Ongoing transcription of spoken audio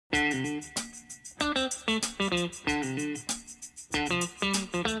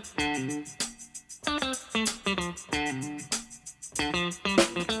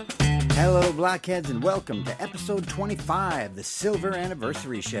Hello, blockheads, and welcome to episode 25, the Silver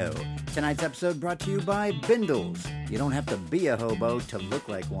Anniversary Show. Tonight's episode brought to you by Bindles. You don't have to be a hobo to look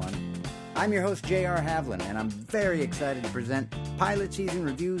like one. I'm your host, J.R. Havlin, and I'm very excited to present Pilot Season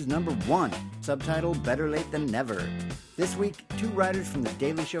Reviews number 1, subtitled Better Late Than Never. This week, two writers from The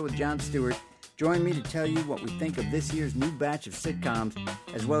Daily Show with Jon Stewart join me to tell you what we think of this year's new batch of sitcoms,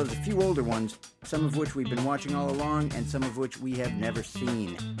 as well as a few older ones, some of which we've been watching all along and some of which we have never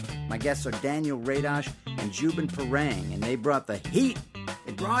seen. My guests are Daniel Radosh and Zubin Parang, and they brought the heat.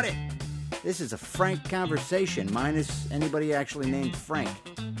 They brought it. This is a frank conversation, minus anybody actually named Frank.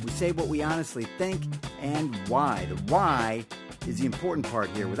 We say what we honestly think and why. The why is the important part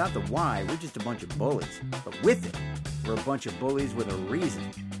here. Without the why, we're just a bunch of bullies. But with it, we're a bunch of bullies with a reason.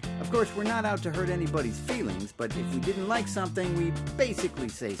 Of course, we're not out to hurt anybody's feelings, but if we didn't like something, we basically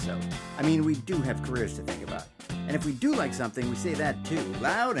say so. I mean, we do have careers to think about. And if we do like something, we say that too,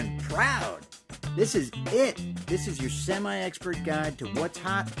 loud and proud. This is it. This is your semi-expert guide to what's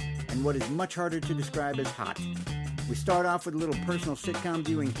hot and what is much harder to describe as hot. We start off with a little personal sitcom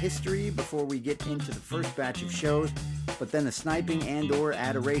viewing history before we get into the first batch of shows, but then the sniping and or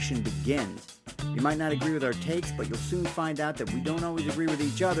adoration begins. You might not agree with our takes, but you'll soon find out that we don't always agree with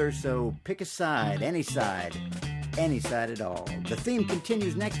each other, so pick a side any side at all. The theme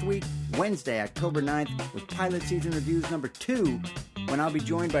continues next week, Wednesday, October 9th, with Pilot Season Reviews number 2, when I'll be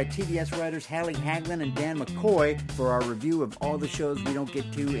joined by TDS writers Hallie Haglin and Dan McCoy for our review of all the shows we don't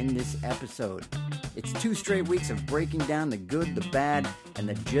get to in this episode. It's 2 straight weeks of breaking down the good, the bad, and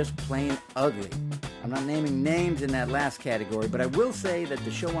the just plain ugly. I'm not naming names in that last category, but I will say that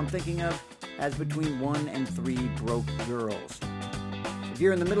the show I'm thinking of has between 1 and 3 broke girls. If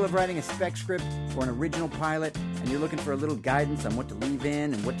you're in the middle of writing a spec script or an original pilot and you're looking for a little guidance on what to leave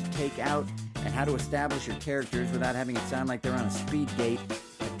in and what to take out and how to establish your characters without having it sound like they're on a speed date,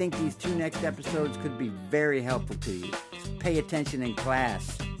 I think these 2 next episodes could be very helpful to you. So pay attention in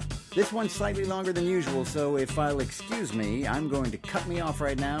class. This one's slightly longer than usual, so if I'll excuse me, I'm going to cut me off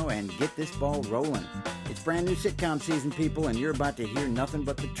right now and get this ball rolling. It's brand new sitcom season, people, and you're about to hear nothing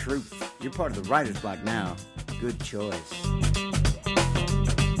but the truth. You're part of the writer's block now. Good choice.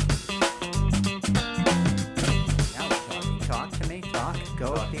 Talk to me. Talk.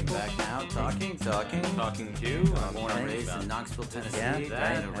 Go, talking people. Back now. Talking to. I'm born and raised in Knoxville, Tennessee. Yeah,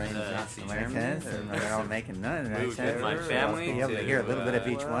 They're all making none. Moved with my family Be able to hear a little bit of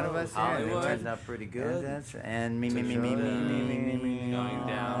each one of us. Hollywood. It turns out pretty good. And me. Going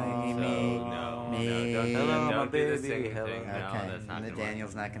down. Hello, don't do the singing Hello. thing. No, Okay. that's not gonna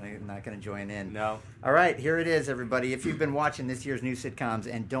Daniel's not gonna join in. No. All right, here it is, everybody. If you've been watching this year's new sitcoms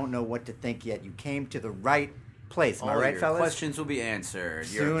and don't know what to think yet, you came to the right place. Am I right, your fellas? questions will be answered.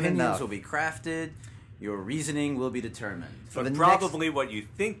 Your Soon opinions enough. will be crafted. Your reasoning will be determined. But probably what you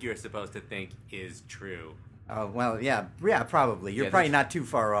think you're supposed to think is true. Oh, well, yeah, probably. You're probably not too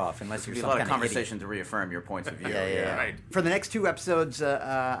far off, unless you're There'll be some a lot kind of conversation to reaffirm your points of view. Yeah. Right. For the next 2 episodes,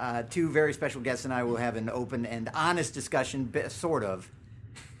 2 very special guests and I will have an open and honest discussion, sort of.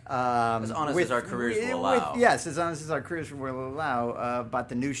 As honest as our careers will allow. Yes, as honest as our careers will allow, about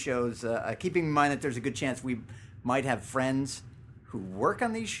the new shows, keeping in mind that there's a good chance we might have friends who work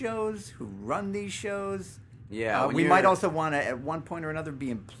on these shows, who run these shows. Yeah, we might also want to, at one point or another, be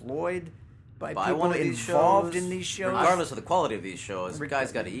employed by people one of these involved shows, in these shows. regardless of the quality of these shows. A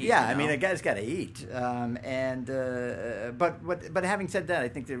guy's got to eat. Yeah, you I mean, know? a guy's got to eat. But having said that, I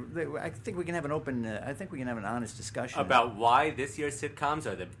think we can have an open. I think we can have an honest discussion About why this year's sitcoms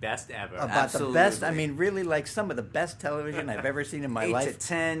are the best ever. about Absolutely. the best. I mean, really, like some of the best television I've ever seen in my 8 life. to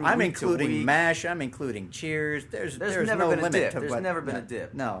 10, I'm week to including week. MASH. I'm including Cheers. There's never no been a limit dip. to There's what. never been a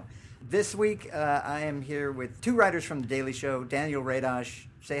dip. No. This week, I am here with 2 writers from The Daily Show, Daniel Radosh.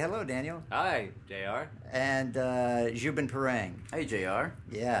 Say hello, Daniel. Hi, JR. And Zubin Parang. Hey, JR.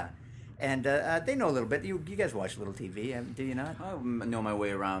 Yeah. And they know a little bit. You guys watch a little TV, do you not? I know my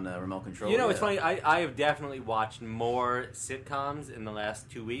way around remote control. You know, it's yeah. funny. I have definitely watched more sitcoms in the last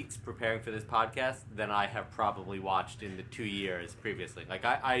 2 weeks preparing for this podcast than I have probably watched in the 2 years previously. Like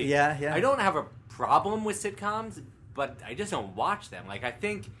I don't have a problem with sitcoms, but I just don't watch them. Like I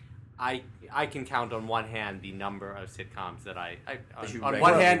think I can count on one hand the number of sitcoms that on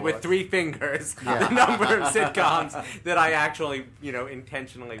one hand with 3 fingers the number of sitcoms that I actually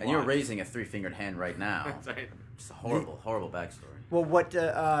intentionally watch. And you're raising a 3-fingered hand right now. That's right. It's a horrible backstory. Well, what?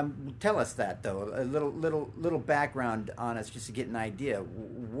 Tell us that though. A little background on us, just to get an idea.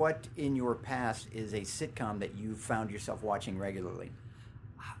 What in your past is a sitcom that you found yourself watching regularly?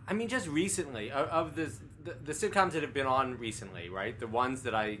 I mean, just recently, of the sitcoms that have been on recently, right? The ones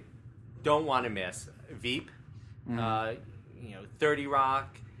that I don't want to miss, Veep, 30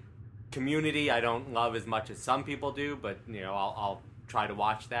 Rock, Community, I don't love as much as some people do, but, I'll try to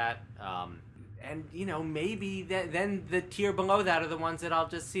watch that. And, maybe then the tier below that are the ones that I'll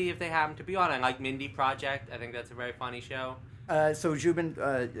just see if they happen to be on. I like Mindy Project. I think that's a very funny show. So, Zubin,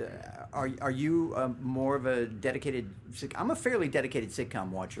 are you more of a dedicated... I'm a fairly dedicated sitcom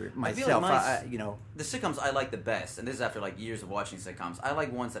watcher myself. The sitcoms I like the best, and this is after years of watching sitcoms, I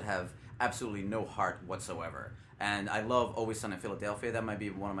like ones that have absolutely no heart whatsoever. And I love Always Sunny in Philadelphia. That might be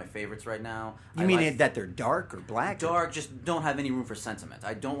one of my favorites right now. You mean that they're dark or black? Dark, just don't have any room for sentiment.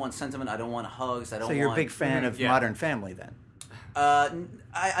 I don't want sentiment. I don't want hugs. So you're a big fan of Modern Family, then?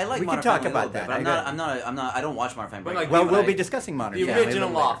 I like. We Modern can talk Family about that. But I'm not. I don't watch Modern Family. We'll be discussing Modern Family. The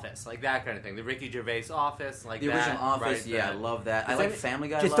original Office, like that kind of thing. The Ricky Gervais Office, like the original Office. Right? I love that. I like Family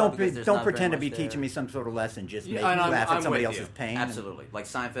Guy. Just don't pretend to be teaching me some sort of lesson. Just make me laugh at somebody else's pain. Absolutely, like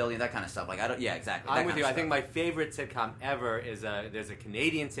Seinfeld and that kind of stuff. Yeah, exactly. I'm with you. I think my favorite sitcom ever is there's a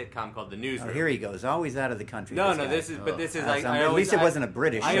Canadian sitcom called The Newsroom. Oh, here he goes, always out of the country. No, this is like at least it wasn't a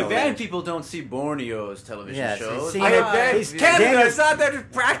British show. I bet people don't see Borneo's television shows. I bet Canada. It's not that.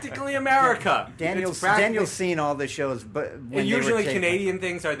 Practically America. Daniel's seen all the shows, but usually Canadian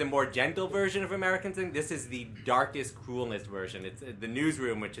things are the more gentle version of American thing. This is the darkest, cruelest version. It's The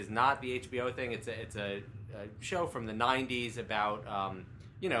Newsroom, which is not the HBO thing. It's a show from the 90s about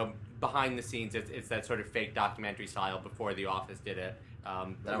behind the scenes. It's that sort of fake documentary style before The Office did it.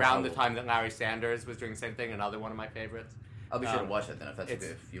 Around the time that Larry Sanders was doing the same thing, another one of my favorites. I'll be sure to watch it then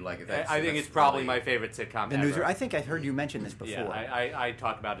if you like it. I think it's probably my favorite sitcom ever. I think I heard you mention this before. Yeah, I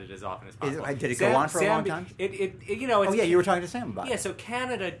talk about it as often as possible. Did it go on for a long time? You were talking to Sam about it. Yeah, so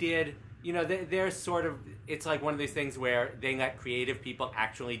Canada did, they're sort of, it's like one of these things where they let creative people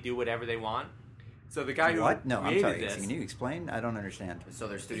actually do whatever they want. So the guy who created this... Can you explain? I don't understand. So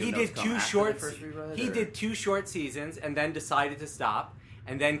their studio he did two short seasons and then decided to stop.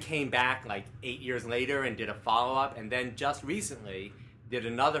 And then came back 8 years later and did a follow-up, and then just recently did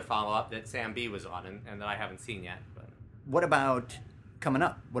another follow-up that Sam B was on and that I haven't seen yet. But. What about coming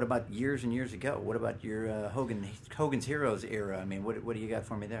up? What about years and years ago? What about your Hogan's Heroes era? I mean, what do you got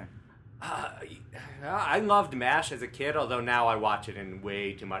for me there? I loved MASH as a kid, although now I watch it in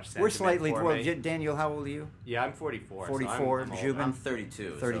way too much sentiment. We're slightly... Well, Daniel, how old are you? Yeah, I'm 44. 44. Zubin? I'm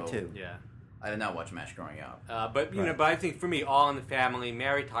 32. 32. So yeah. I did not watch MASH growing up. But I think for me, All in the Family,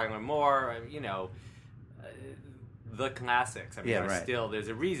 Mary Tyler Moore, the classics. I mean, still, there's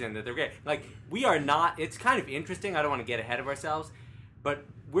a reason that they're great. We are not, it's kind of interesting, I don't want to get ahead of ourselves, but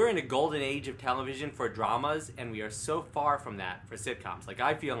we're in a golden age of television for dramas, and we are so far from that for sitcoms.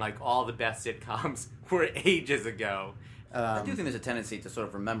 I feel like all the best sitcoms were ages ago. I do think there's a tendency to sort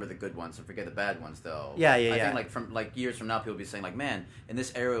of remember the good ones and forget the bad ones, though. Yeah. I think from years from now, people will be saying man, in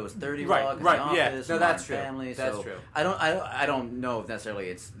this era it was 30 Rock, The Office, that's true. Family. That's so true. I don't know if necessarily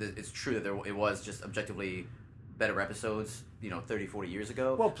it's true that it was just objectively better episodes, 30, 40 years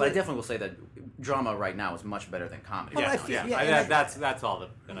ago. Well, but I definitely will say that drama right now is much better than comedy. That's all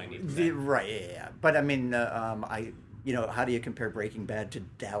that I need to say. Right. Yeah. But I mean, how do you compare Breaking Bad to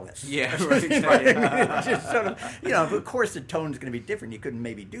Dallas? Yeah, right. Exactly. It's just sort of, of course the tone's going to be different. You couldn't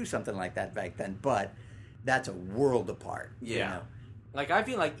maybe do something like that back then, but that's a world apart. Yeah. I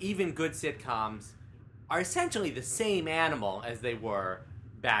feel like even good sitcoms are essentially the same animal as they were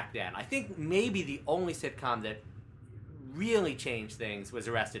back then. I think maybe the only sitcom that really changed things was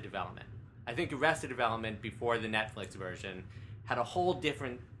Arrested Development. I think Arrested Development, before the Netflix version, had a whole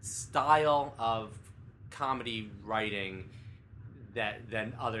different style of comedy writing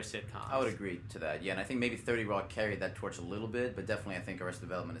than other sitcoms. I would agree to that, yeah, and I think maybe 30 Rock carried that torch a little bit, but definitely I think Arrested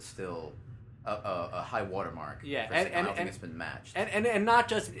Development is still a high watermark. Yeah, and I don't think it's been matched. And not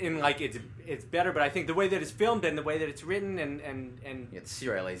just in it's better, but I think the way that it's filmed and the way that it's written and the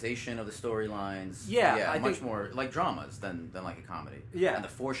serialization of the storylines. Yeah, I much more like dramas than like a comedy. Yeah, and the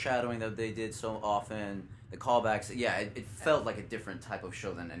foreshadowing that they did so often. The callbacks, it felt like a different type of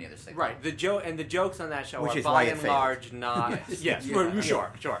show than any other sitcom. Right. The jokes on that show are by and large not. Yes.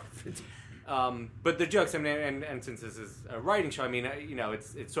 Sure. But the jokes, I mean, and since this is a writing show, I mean,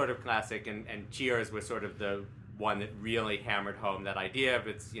 it's sort of classic, and Cheers was sort of the one that really hammered home that idea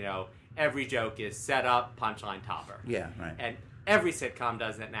of every joke is set up, punchline, topper. Yeah, right. And every sitcom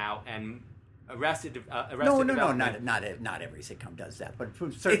does that now, and Arrested No, not every sitcom does that, but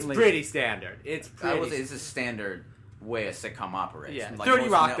certainly it's pretty standard. It's a standard way a sitcom operates. Yeah, 30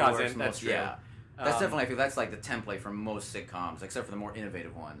 Rock doesn't. That's true. Yeah. That's definitely, I feel that's like the template for most sitcoms, except for the more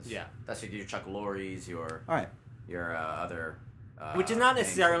innovative ones. Yeah. That's your Chuck Lorre's, your other Which is not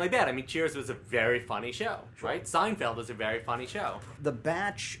necessarily bad. I mean, Cheers was a very funny show, right? Seinfeld was a very funny show. The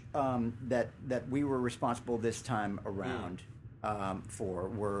batch that we were responsible this time around for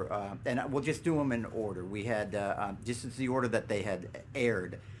were, and we'll just do them in order. We had, this is the order that they had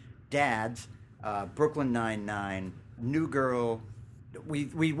aired. Dads, Brooklyn Nine-Nine, New Girl.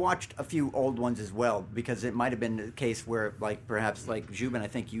 We watched a few old ones as well, because it might have been the case where, like, perhaps, like, Zubin, I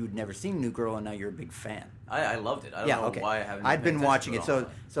think you'd never seen New Girl, and now you're a big fan. I loved it. I don't know why I haven't. I'd been watching it.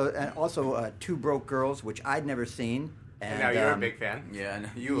 And also Two Broke Girls, which I'd never seen. And now you're a big fan. Yeah,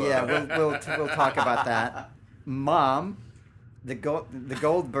 you. Yeah, we'll talk about that. Mom, the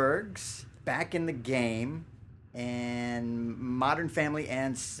Goldbergs, Back in the Game, and Modern Family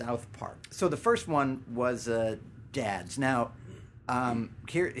and South Park. So the first one was Dads. Now,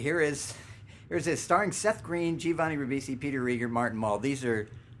 here's it, starring Seth Green, Giovanni Ribisi, Peter Rieger, Martin Mull. These are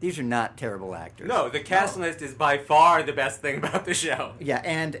not terrible actors. No, the cast list is by far the best thing about the show. Yeah,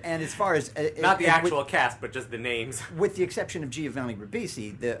 and as far as not the actual cast, but just the names. With the exception of Giovanni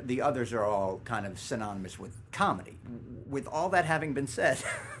Ribisi, the others are all kind of synonymous with comedy. With all that having been said,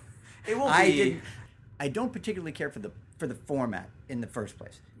 it will be. I don't particularly care for the format in the first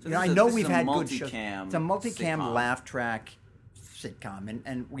place. So I know we've had good shows. It's a multicam sitcom. Laugh track sitcom,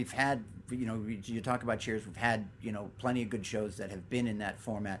 and we've had, you talk about Cheers, we've had, plenty of good shows that have been in that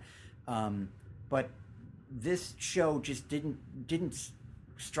format, but this show just didn't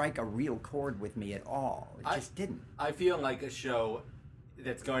strike a real chord with me at all. It just didn't. I feel like a show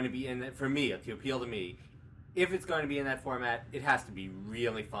that's going to be in that, for me, to appeal to me, if it's going to be in that format, it has to be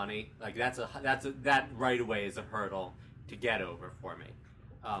really funny. Like that right away is a hurdle to get over for me.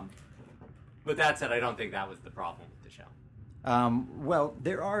 But that said, I don't think that was the problem with the show. Well,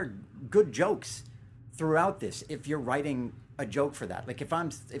 there are good jokes throughout this. If you're writing a joke for that, like if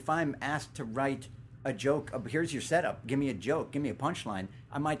I'm asked to write a joke, here's your setup, give me a joke, give me a punchline,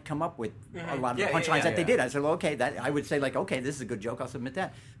 I might come up with a lot of the punchlines that they did. I said, well, okay, that I would say, like, okay, this is a good joke, I'll submit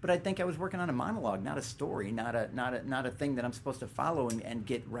that. But I think I was working on a monologue, not a story, not a thing that I'm supposed to follow and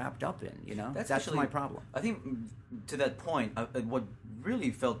get wrapped up in. That's actually my problem. I think to that point, what really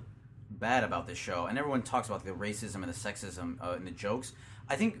felt bad about this show, and everyone talks about the racism and the sexism in the jokes.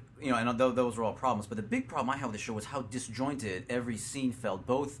 I think, and those were all problems, but the big problem I had with the show was how disjointed every scene felt,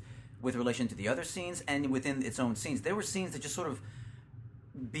 both with relation to the other scenes and within its own scenes. There were scenes that just sort of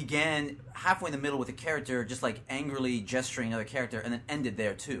began halfway in the middle with a character just like angrily gesturing another character and then ended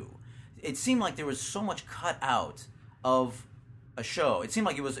there too. It seemed like there was so much cut out of a show. It seemed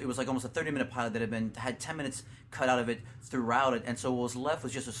like it was like almost a 30-minute pilot that had 10 minutes cut out of it throughout it, and so what was left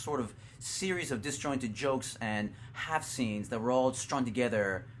was just a sort of series of disjointed jokes and half scenes that were all strung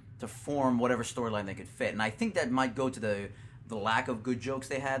together to form whatever storyline they could fit. And I think that might go to the lack of good jokes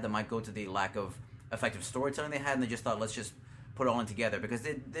they had, that might go to the lack of effective storytelling they had, and they just thought, let's just put it all in together, because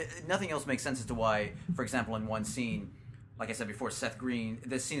nothing else makes sense as to why, for example, in one scene, like I said before, Seth Green,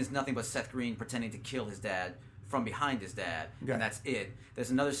 this scene is nothing but Seth Green pretending to kill his dad from behind his dad, and that's it.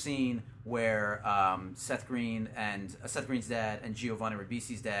 There's another scene where Seth Green's dad and Giovanni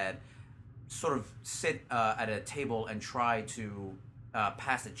Ribisi's dad sort of sit at a table and try to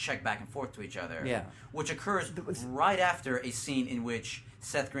pass a check back and forth to each other, which occurs right after a scene in which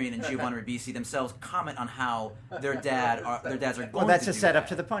Seth Green and Giovanni Ribisi themselves comment on how their dads are going to do that. Well, that's a setup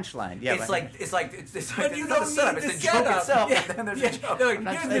to the punchline. Yeah, it's like but you don't setup. Need it's the joke setup. itself. Yeah. And then there's a joke.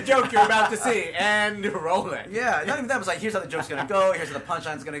 Here's the joke you're about to see, and roll it. Yeah, not even that. It was like, here's how the joke's going to go. Here's how the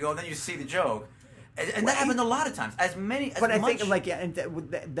punchline's going to go. And then you see the joke. And that happened a lot of times. I think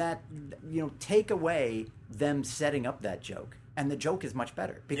that take away them setting up that joke, and the joke is much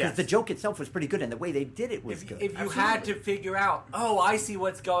better, because the joke itself was pretty good, and the way they did it was good. If you had to figure out, I see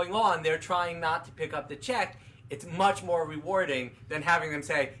what's going on, they're trying not to pick up the check, it's much more rewarding than having them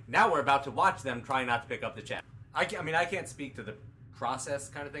say, now we're about to watch them try not to pick up the check. I can't speak to the process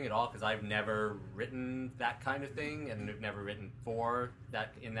kind of thing at all, because I've never written that kind of thing, and I've never written for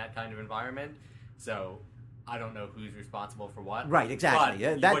that in that kind of environment. So I don't know who's responsible for what. Right, exactly.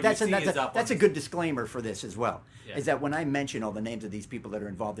 That's a good disclaimer for this as well, is that when I mention all the names of these people that are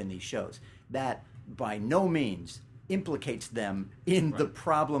involved in these shows, that by no means implicates them in the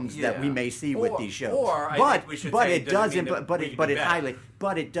problems that we may see with these shows.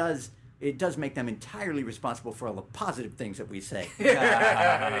 It does make them entirely responsible for all the positive things that we say.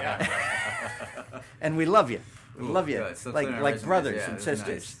 And we love you. We love you. Like brothers and sisters.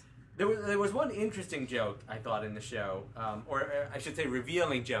 Nice. There was one interesting joke, I thought, in the show, or I should say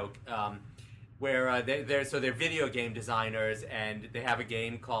revealing joke, where they're video game designers, and they have a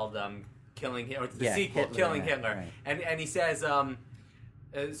game called Killing Hitler, or it's the sequel, Hitler, Killing Hitler. Right. And he says,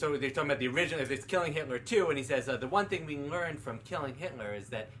 So they're talking about the original. It's Killing Hitler 2, and he says the one thing we learned from Killing Hitler is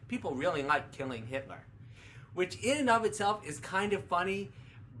that people really like killing Hitler, which in and of itself is kind of funny,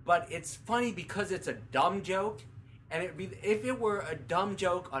 but it's funny because it's a dumb joke. And if it were a dumb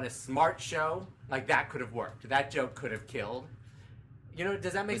joke on a smart show, like that could have worked. That joke could have killed. You know,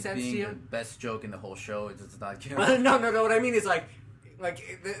 does that make sense to you? The best joke in the whole show, it does not kill. No. What I mean is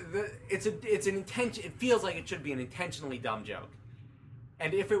it's an intention. It feels like it should be an intentionally dumb joke.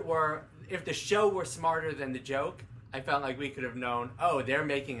 And if the show were smarter than the joke, I felt like we could have known, oh, they're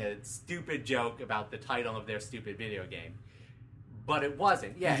making a stupid joke about the title of their stupid video game. But it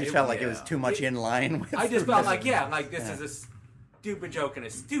wasn't. Yeah, you just felt like it was too much in line with I just felt like, this is a stupid joke in a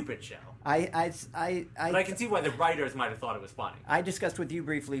stupid show. But I can see why the writers might have thought it was funny. I discussed with you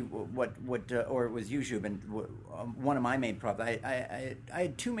briefly or it was you, Zubin, one of my main problems. I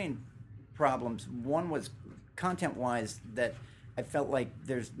had two main problems. One was content-wise that I felt like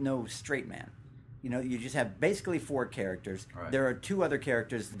there's no straight man. You know, you just have basically 4 characters. Right. There are 2 other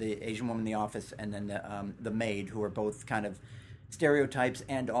characters, the Asian woman in the office and then the maid, who are both kind of stereotypes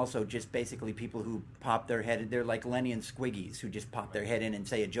and also just basically people who pop their head. They're like Lenny and Squiggies who just pop their head in and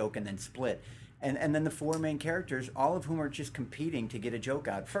say a joke and then split. And then the 4 main characters, all of whom are just competing to get a joke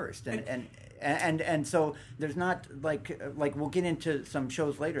out first. And so there's not like we'll get into some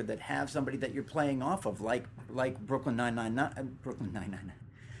shows later that have somebody that you're playing off of, like Brooklyn 999,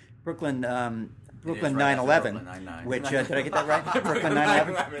 Brooklyn 9/11, which did I get that right? Brooklyn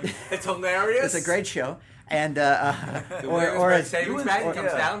 9/11. It's hilarious. It's a great show. And or as savings bank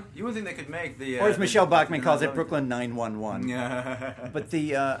comes down. You wouldn't think they could make the or as Michelle Bachmann calls it, Brooklyn 911. But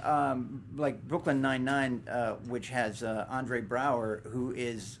the like Brooklyn Nine-Nine, which has Andre Braugher, who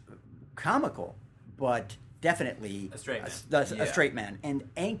is comical, but definitely a straight man, and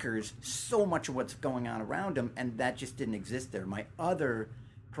anchors so much of what's going on around him, and that just didn't exist there. My other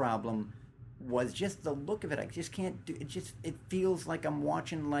problem was just the look of it. I just can't do it. It feels like I'm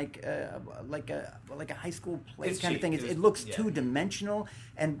watching like a high school play kind of thing. It looks two-dimensional.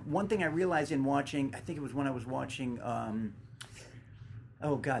 And one thing I realized in watching, I think it was when I was watching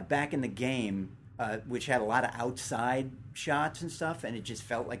Back in the Game, which had a lot of outside shots and stuff, and it just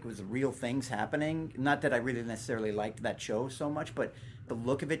felt like it was real things happening. Not that I really necessarily liked that show so much, but the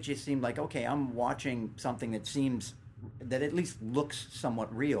look of it just seemed like, okay, I'm watching something that at least looks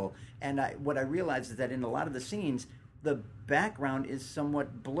somewhat real. And what I realized is that in a lot of the scenes, the background is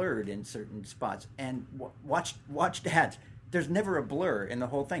somewhat blurred in certain spots. And watch Dads. There's never a blur in the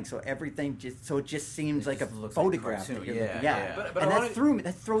whole thing, so everything just seems like a photograph. Like But and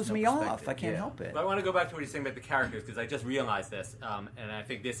that throws me off. I can't help it. But I want to go back to what you're saying about the characters, because I just realized this, and I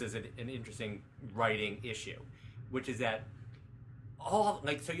think this is an interesting writing issue, which is that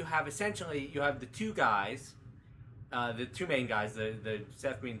so you have the 2 guys. The 2 main guys, the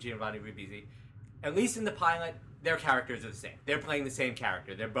Seth Green and Giovanni Ribisi, at least in the pilot, their characters are the same. They're playing the same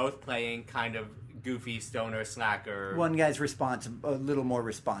character. They're both playing kind of goofy, stoner, slacker. One guy's a little more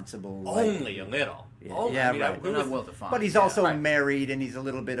responsible. Only a little. Yeah, right. They're not well defined. But he's also married, and he's a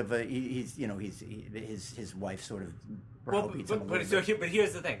little bit of his wife sort of browbeats him a little bit. But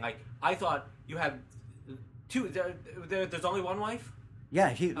here's the thing. Like, I thought you have 2. There's only one wife?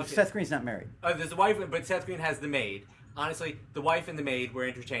 Yeah, Seth Green's not married. There's a wife, but Seth Green has the maid. Honestly, the wife and the maid were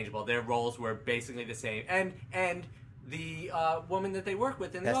interchangeable. Their roles were basically the same. And the woman that they work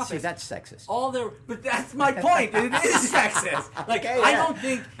with in the office. See, that's sexist. But that's my point. It is sexist. Like, okay, I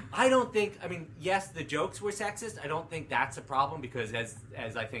don't think. I mean, yes, the jokes were sexist. I don't think that's a problem because,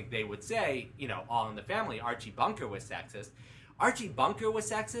 as I think they would say, All in the Family, Archie Bunker was sexist. Archie Bunker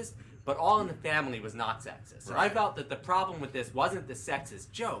was sexist. But All in the Family was not sexist. So I felt that the problem with this wasn't the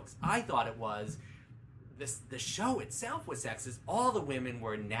sexist jokes. I thought it was the show itself was sexist. All the women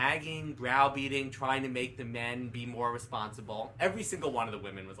were nagging, browbeating, trying to make the men be more responsible. Every single one of the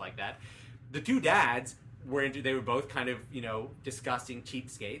women was like that. The 2 dads they were both kind of, disgusting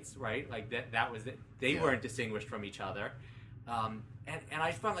cheapskates, right? Like that was it. They weren't distinguished from each other. And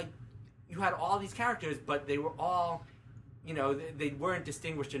I felt like you had all these characters, but they were all... they weren't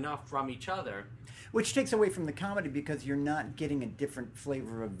distinguished enough from each other. Which takes away from the comedy because you're not getting a different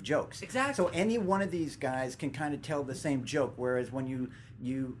flavor of jokes. Exactly. So any one of these guys can kind of tell the same joke, whereas when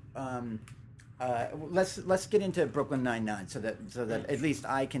let's get into Brooklyn Nine-Nine so that at least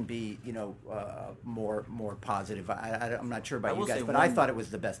I can be more positive. I'm not sure about you guys, but I thought it was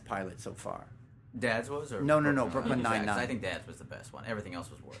the best pilot so far. Dads was? Or No, Brooklyn Nine-Nine. I think Dads was the best one. Everything else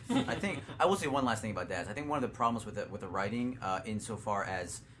was worse. I will say one last thing about Dads. I think one of the problems with the writing, insofar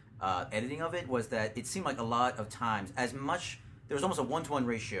as editing of it, was that it seemed like a lot of times, there was almost a 1-to-1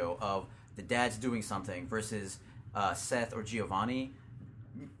 ratio of the dads doing something versus Seth or Giovanni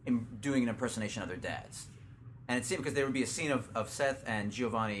doing an impersonation of their dads. And it seemed because there would be a scene of Seth and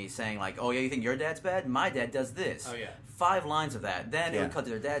Giovanni saying like, "Oh yeah, you think your dad's bad? My dad does this." Oh yeah. 5 lines of that. Then it would cut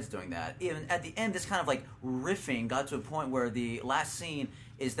to their dads doing that. Even at the end, this kind of like riffing got to a point where the last scene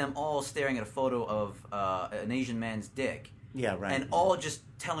is them all staring at a photo of an Asian man's dick. Yeah, right. And all just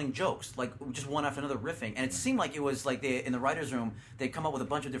telling jokes, like just one after another riffing. And it seemed like it was like in the writer's room, they'd come up with a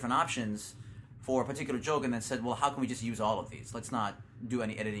bunch of different options for a particular joke and then said, well, how can we just use all of these? Let's not do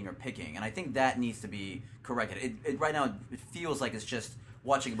any editing or picking. And I think that needs to be corrected. Right now, it feels like it's just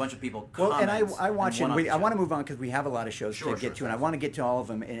watching a bunch of people comment. Well, and I watch it. I want to move on because we have a lot of shows to get to, and I want to get to all of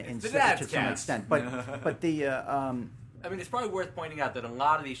them to some extent. But the... I mean, it's probably worth pointing out that a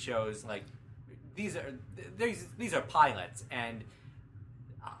lot of these shows, like, these are pilots, and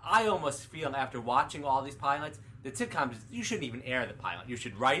I almost feel after watching all these pilots that sitcoms, you shouldn't even air the pilot. You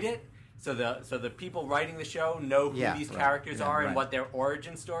should write it so the people writing the show know who these characters are and what their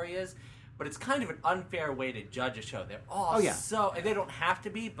origin story is. But it's kind of an unfair way to judge a show. They're all so, and they don't have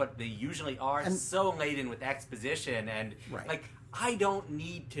to be, but they usually are, and so laden with exposition and like I don't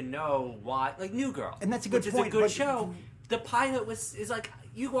need to know why. Like New Girl, and that's a good point. It's a good show. The pilot is like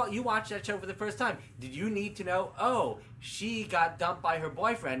you watch that show for the first time. Did you need to know? Oh, she got dumped by her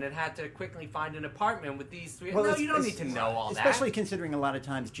boyfriend and had to quickly find an apartment with these 3. Well, no, you don't need to know all that. Especially considering a lot of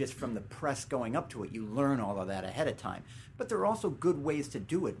times just from the press going up to it, you learn all of that ahead of time. But there are also good ways to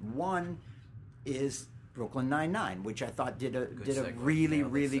do it. One is Brooklyn Nine-Nine, which I thought did a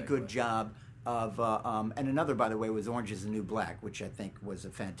really good job of, and another, by the way, was Orange is the New Black, which I think was a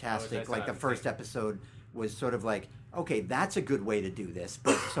fantastic. Like the first episode was sort of like, okay, that's a good way to do this.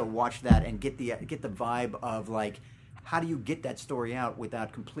 But so watch that and get the vibe of like, how do you get that story out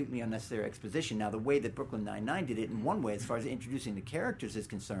without completely unnecessary exposition? Now, the way that Brooklyn Nine-Nine did it, in one way, as far as introducing the characters is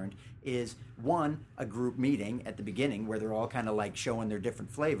concerned, is one, a group meeting at the beginning where they're all kind of like showing their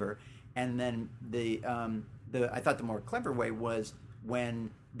different flavor, and then I thought the more clever way was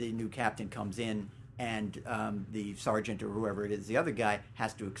when the new captain comes in and the sergeant or whoever it is, the other guy,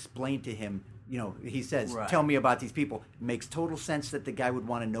 has to explain to him. You know, he says, "Tell me about these people." It makes total sense that the guy would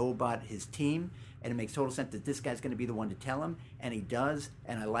want to know about his team, and it makes total sense that this guy's going to be the one to tell him, and he does,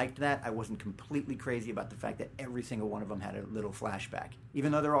 and I liked that. I wasn't completely crazy about the fact that every single one of them had a little flashback.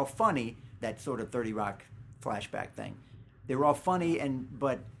 Even though they're all funny, that sort of 30 Rock flashback thing. They were all funny,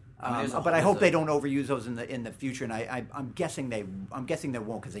 but I hope they don't overuse those in the future, and I'm guessing they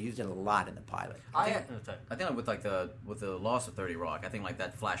won't because they used it a lot in the pilot. I think with the loss of 30 Rock, I think like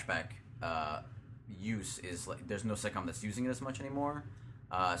that flashback use is like there's no sitcom that's using it as much anymore.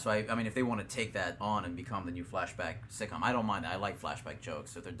 So I mean, if they want to take that on and become the new flashback sitcom, I don't mind that. I like flashback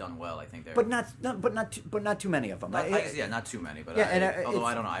jokes. If they're done well, I think they're. But not too many of them. Not too many. But although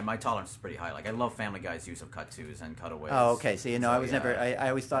I don't know, my tolerance is pretty high. Like I love Family Guy's use of cut-tos and cutaways. Oh, okay. So I was never. I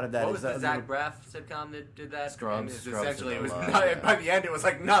always thought of that. What was the Zach Braff sitcom that did that? Scrubs. Essentially, it was by the end, it was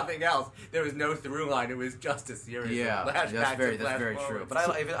like nothing else. There was no through line. It was just a series. Yeah, of flashbacks that's very true.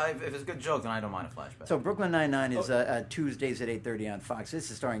 But if it's a good joke, then I don't mind a flashback. So Brooklyn Nine-Nine is Tuesdays at 8:30 on Fox. This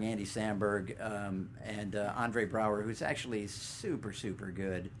is starring Andy Samberg and Andre Braugher, who's actually super, super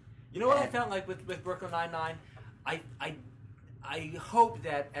good. You know what I felt like with Brooklyn Nine-Nine? I hope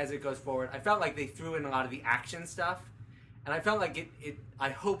that as it goes forward, I felt like they threw in a lot of the action stuff, and I felt like I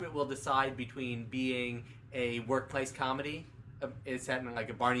hope it will decide between being a workplace comedy, is set in like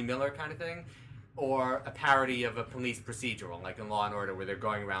a Barney Miller kind of thing, or a parody of a police procedural, like in Law and Order, where they're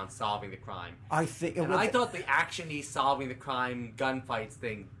going around solving the crime. I thought the action-y solving the crime gunfights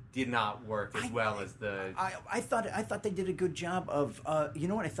thing did not work as well as the. I thought they did a good job of. You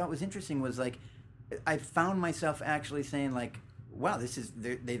know what I thought was interesting was like, I found myself actually saying like, wow, this is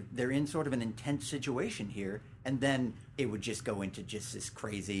they're in sort of an intense situation here, and then it would just go into just this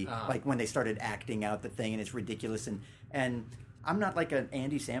crazy like when they started acting out the thing, and it's ridiculous, and I'm not like an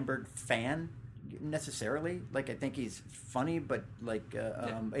Andy Samberg fan necessarily. Like I think he's funny, but like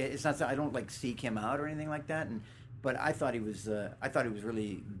it's not. I don't like seek him out or anything like that, But I thought he was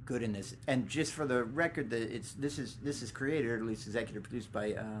really good in this. And just for the record, this is created, or at least executive produced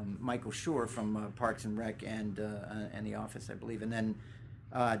by Michael Schur from Parks and Rec and The Office, I believe, and then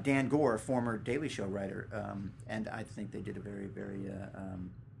Dan Gore, former Daily Show writer, and I think they did a very, very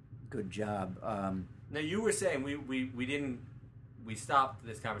good job. Now you were saying we stopped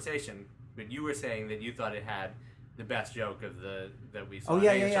this conversation, but you were saying that you thought it had the best joke of that we saw. Oh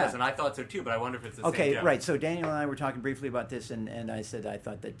yeah. And I thought so too, but I wonder if it's the same joke. Okay, right. So Daniel and I were talking briefly about this, and I said I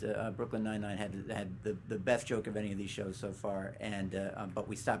thought that Brooklyn Nine-Nine had the best joke of any of these shows so far, and but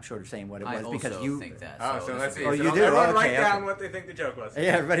we stopped short of saying what it was because you think that. So let's see. Oh, so you do. Everyone write down what they think the joke was.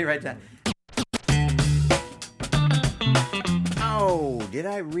 Yeah, everybody write down. Whoa, did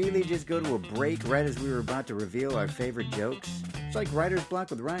I really just go to a break right as we were about to reveal our favorite jokes? It's like Writer's Block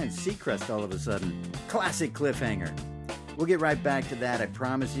with Ryan Seacrest all of a sudden. Classic cliffhanger. We'll get right back to that, I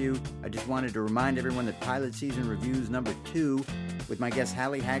promise you. I just wanted to remind everyone that Pilot Season Reviews number 2 with my guests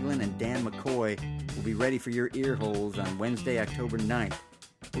Hallie Hagelin and Dan McCoy will be ready for your ear holes on Wednesday, October 9th.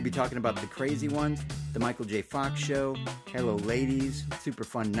 We'll be talking about The Crazy Ones, The Michael J. Fox Show, Hello Ladies, Super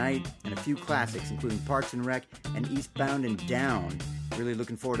Fun Night, and a few classics, including Parks and Rec and Eastbound and Down. Really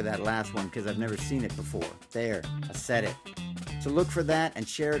looking forward to that last one because I've never seen it before. There, I said it. So look for that and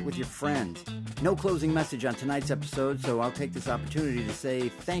share it with your friends. No closing message on tonight's episode, so I'll take this opportunity to say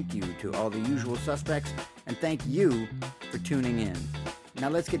thank you to all the usual suspects and thank you for tuning in. Now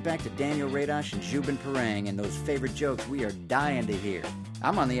let's get back to Daniel Radosh and Zhubin Parang and those favorite jokes we are dying to hear.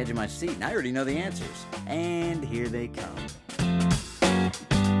 I'm on the edge of my seat and I already know the answers. And here they come.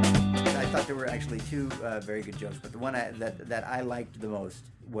 I thought there were actually two very good jokes, but the one that I liked the most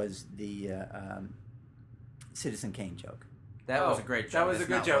was the Citizen Kane joke. That was a great joke. That was a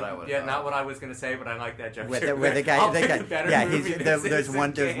good joke. Yeah, not what I was going to say, but I like that joke. Where the guy, there's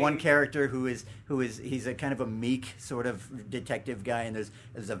one character who's a kind of a meek sort of detective guy, and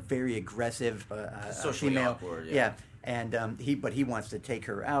there's a very aggressive female. Awkward, and he wants to take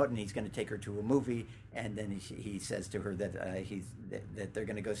her out, and he's going to take her to a movie, and then he says to her that that they're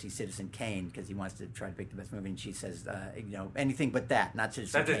going to go see Citizen Kane because he wants to try to pick the best movie, and she says, anything but that, not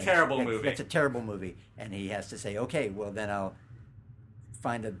Citizen Kane. That's a terrible movie. It's a terrible movie, and he has to say, okay, well then I'll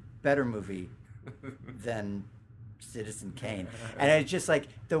find a better movie than Citizen Kane. And it's just like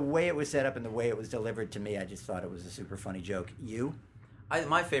the way it was set up and the way it was delivered to me, I just thought it was a super funny joke. You?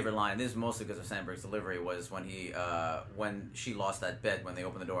 My favorite line, this is mostly because of Sandberg's delivery, was when when she lost that bet when they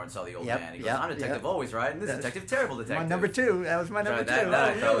opened the door and saw the old man. He goes, I'm detective always, right? And this is detective, terrible detective. My number 2. That was my number 2.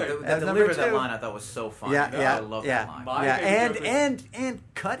 The delivery of that line I thought was so funny. I love that line. And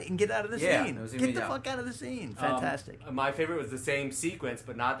cut and get out of the scene. Get the fuck out of the scene. Fantastic. My favorite was the same sequence,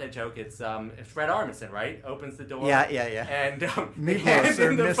 but not that joke. It's Fred Armisen, right? Opens the door. Yeah. And they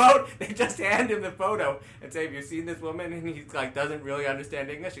just hand him the photo and say, have you seen this woman? And he's like, doesn't really understand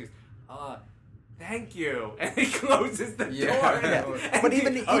English. He goes, thank you, and he closes the door. But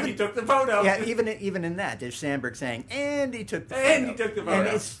he took the photo. Yeah, even in that, there's Sandberg saying, and he took the photo. And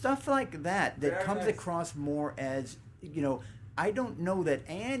it's stuff like that comes across more as, I don't know that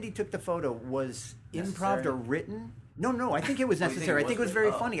and he took the photo was improv or written. No, I think it was necessary. I think it was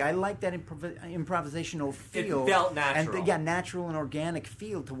very funny. I like that improvisational feel. It felt natural. And natural and organic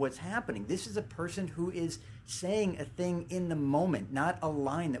feel to what's happening. This is a person who is saying a thing in the moment, not a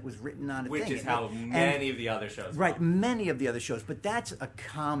line that was written on a thing. Which is how many of the other shows. Right, many of the other shows. But that's a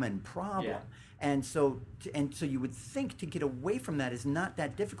common problem. Yeah. And so you would think to get away from that is not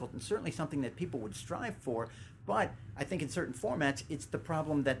that difficult, and certainly something that people would strive for. But I think in certain formats, it's the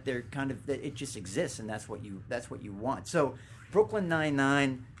problem that they're that it just exists, and that's what you want. So Brooklyn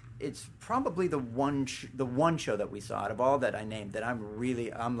Nine-Nine, it's probably the one show that we saw out of all that I named that I'm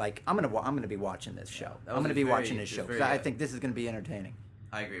gonna be watching this show. I'm gonna be watching this show because I think this is gonna be entertaining.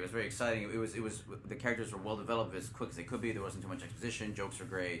 I agree. It was very exciting. It was the characters were well developed as quick as they could be. There wasn't too much exposition. Jokes were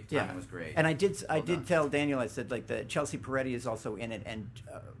great. Timing was great. And I did tell Daniel, I said the Chelsea Peretti is also in it, and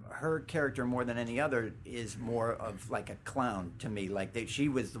her character more than any other is more of like a clown to me. Like she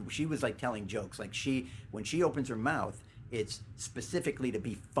was like telling jokes. Like when she opens her mouth, it's specifically to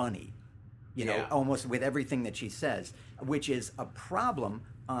be funny. Almost with everything that she says, which is a problem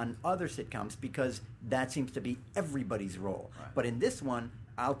on other sitcoms because that seems to be everybody's role. Right. But in this one,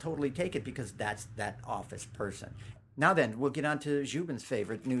 I'll totally take it because that's that office person. Now then, we'll get on to Zhubin's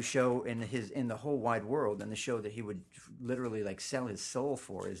favorite new show in the whole wide world, and the show that he would literally sell his soul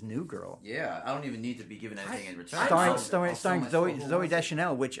for, is New Girl. Yeah, I don't even need to be given anything in return. Starring Zooey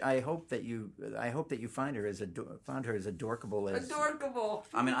Deschanel, which I hope that you found her as adorkable as. Adorkable.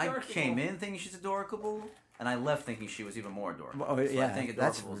 I mean, I came in thinking she's adorkable. And I left thinking she was even more adorable. Oh, yeah. So I think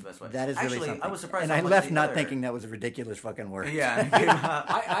adorable is the best way. That is really something. I was surprised. And I left not thinking that was a ridiculous fucking word. Yeah.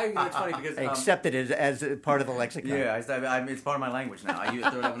 It's funny because I accepted it as part of the lexicon. Yeah, it's part of my language now. I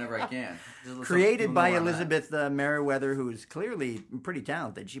throw it out whenever I can. Created by Elizabeth Merriweather, who's clearly pretty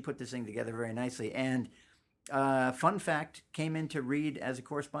talented. She put this thing together very nicely. And fun fact, came in to read as a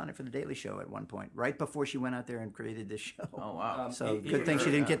correspondent for The Daily Show at one point, right before she went out there and created this show. Oh, wow. So good thing she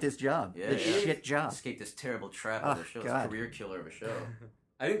didn't get this job. Shit job. Escape this terrible trap of the show. This career killer of a show.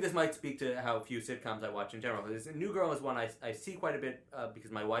 I think this might speak to how few sitcoms I watch in general. New Girl is one I see quite a bit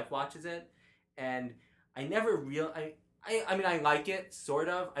because my wife watches it, and I never I mean, I like it, sort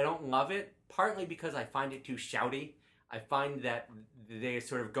of. I don't love it, partly because I find it too shouty. I find that they're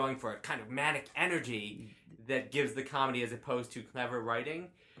sort of going for a kind of manic energy that gives the comedy as opposed to clever writing.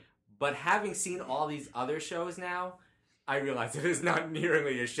 But having seen all these other shows now, I realize it is not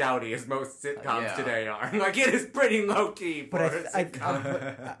nearly as shouty as most sitcoms today are. Like, it is pretty low-key for a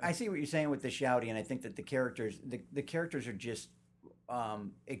sitcom. I see what you're saying with the shouty, and I think that the characters are just,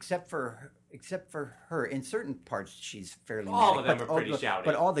 except for her, in certain parts she's fairly manic. All of them are pretty shouty.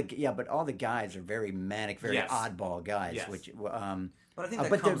 But all the guys are very manic, very oddball guys. Yes. Which, but I think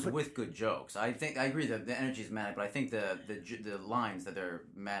that comes with good jokes. I agree that the energy is manic, but I think the lines that they're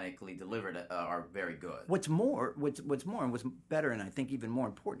manically delivered are very good. What's better, and I think even more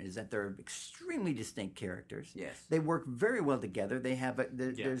important, is that they're extremely distinct characters. Yes, they work very well together. They have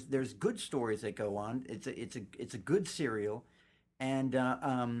there's good stories that go on. It's a good serial, and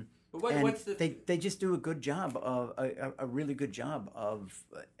they just do a good job of a really good job of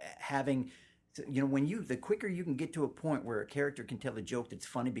having. The quicker you can get to a point where a character can tell a joke that's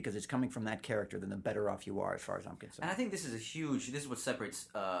funny because it's coming from that character, then the better off you are, as far as I'm concerned. And I think this is what separates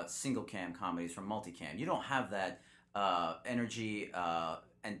single cam comedies from multicam. You don't have that energy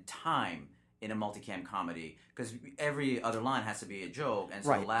and time in a multicam comedy because every other line has to be a joke, and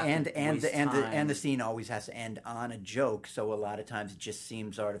so the laugh and the scene always has to end on a joke. So a lot of times it just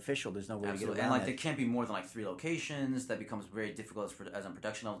seems artificial. There's no way to get around it. There can't be more than 3 locations. That becomes very difficult as a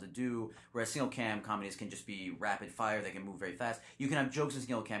production level to do. Whereas single cam comedies can just be rapid fire. They can move very fast. You can have jokes in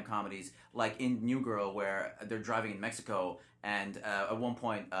single cam comedies, like in New Girl, where they're driving in Mexico, and at one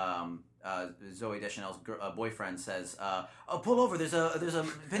point. Zooey Deschanel's boyfriend says, pull over, there's a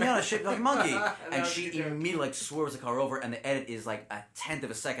pinata shaped like a monkey. And she immediately swerves the car over, and the edit is a tenth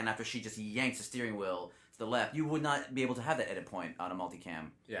of a second after she just yanks the steering wheel to the left. You would not be able to have that edit point on a multicam.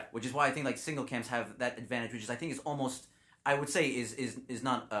 Yeah. Which is why I think single cams have that advantage, which is I think is almost, I would say is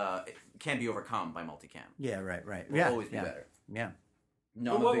not, can be overcome by multicam. Yeah, right. Will always be better. Yeah.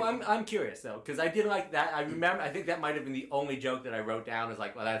 No, well, I'm curious though, because I did like that. I remember. I think that might have been the only joke that I wrote down. Is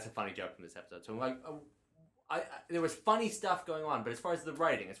well, that's a funny joke from this episode. So I'm there was funny stuff going on, but as far as the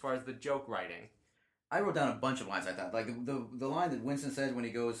writing, as far as the joke writing, I wrote down a bunch of lines I thought. The line that Winston said when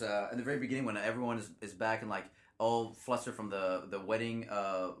he goes in the very beginning when everyone is back and all flustered from the wedding,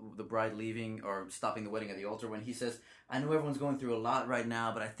 the bride leaving or stopping the wedding at the altar, when he says, "I know everyone's going through a lot right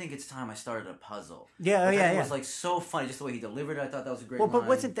now, but I think it's time I started a puzzle." Yeah, It was so funny, just the way he delivered it. I thought that was a great line. But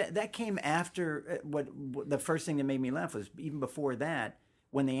wasn't that came after what the first thing that made me laugh was even before that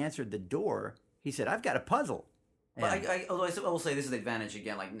when they answered the door, he said, "I've got a puzzle." But although I will say this is the advantage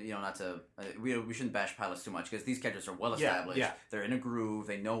again, not to we shouldn't bash pilots too much because these characters are well established. Yeah. They're in a groove.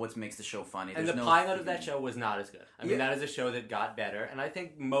 They know what makes the show funny. And the pilot of that show was not as good. I mean, that is a show that got better, and I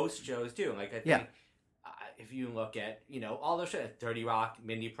think most shows do. I think if you look at all those shows, 30 Rock,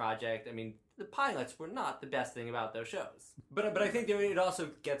 Mindy Project. I mean, the pilots were not the best thing about those shows. But I think it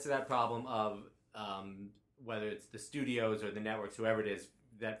also gets to that problem of whether it's the studios or the networks, whoever it is.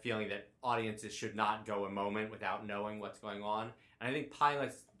 That feeling that audiences should not go a moment without knowing what's going on. And I think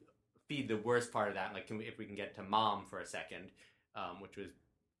pilots feed the worst part of that. If we can get to Mom for a second, which was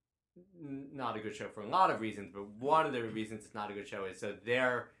not a good show for a lot of reasons, but one of the reasons it's not a good show is so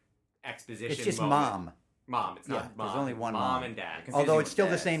their exposition. It's just moment. Mom. It's not Mom. There's only one Mom and Dad. Although it's still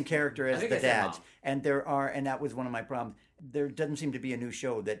the same character as the dads. And and that was one of my problems. There doesn't seem to be a new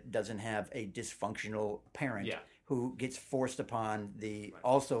show that doesn't have a dysfunctional parent. Yeah. Who gets forced upon the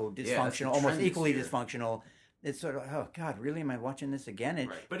also dysfunctional, almost equally dysfunctional. It's sort of, oh God, really? Am I watching this again?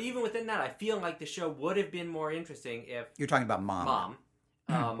 Right. But even within that, I feel like the show would have been more interesting if you're talking about Mom,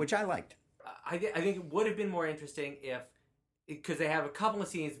 which I liked. I think it would have been more interesting because they have a couple of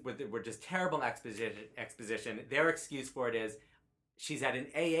scenes were just terrible exposition. Their excuse for it is she's at an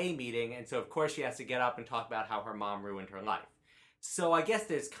AA meeting, and so of course she has to get up and talk about how her mom ruined her life. So I guess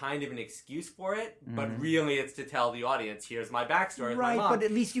there's kind of an excuse for it, but really it's to tell the audience, here's my backstory with my mom. But at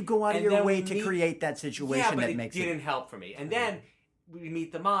least you go out of your way to create that situation that makes it... Yeah, but it didn't help for me. And then we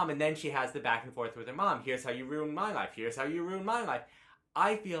meet the mom, and then she has the back and forth with her mom. Here's how you ruined my life. Here's how you ruined my life.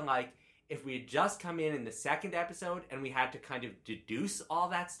 I feel like if we had just come in the second episode and we had to kind of deduce all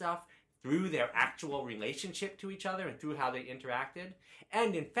that stuff through their actual relationship to each other and through how they interacted,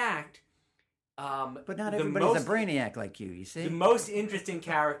 and in fact... but not everybody's a brainiac like you see? The most interesting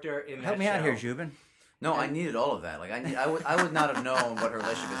character in that show... Help me out here, Zubin. No, I needed all of that. I would not have known what her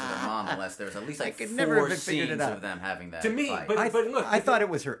relationship is with her mom unless there was at least 4 scenes of them having that. To me, fight. but look, I thought it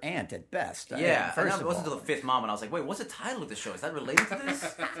was her aunt at best. Yeah, and it wasn't until the 5th mom, and I was like, wait, what's the title of the show? Is that related to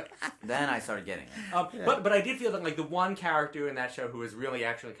this? Then I started getting it. But I did feel that the one character in that show who was really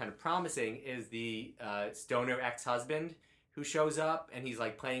actually kind of promising is the stoner ex-husband who shows up and he's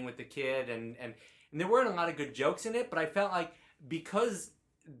playing with the kid and there weren't a lot of good jokes in it, but I felt like because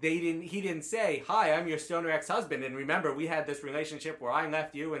he didn't say, "Hi, I'm your stoner ex-husband, and remember, we had this relationship where I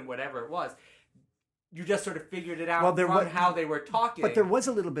left you and whatever it was." You just sort of figured it out from how they were talking. But there was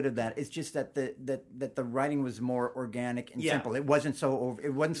a little bit of that. It's just that the writing was more organic and simple. It wasn't so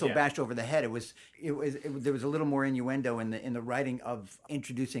bashed over the head. It was there was a little more innuendo in the writing of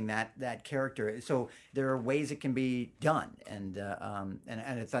introducing that character. So there are ways it can be done, and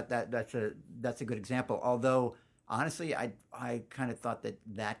I thought that's a good example. Although honestly, I kind of thought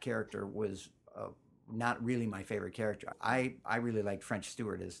that character was not really my favorite character. I really liked French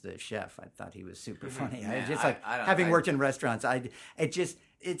Stewart as the chef. I thought he was super funny. Having worked in restaurants,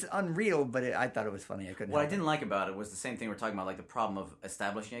 it's unreal, but I thought it was funny. What I didn't like about it was the same thing we're talking about, like the problem of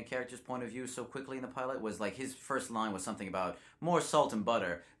establishing a character's point of view so quickly in the pilot. Was like his first line was something about more salt and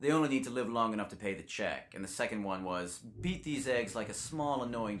butter. They only need to live long enough to pay the check. And the second one was beat these eggs like a small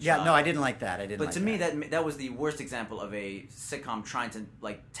annoying child. Yeah, no, I didn't like that. But to me, that was the worst example of a sitcom trying to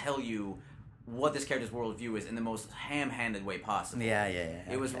like tell you what this character's worldview is in the most ham-handed way possible. Yeah.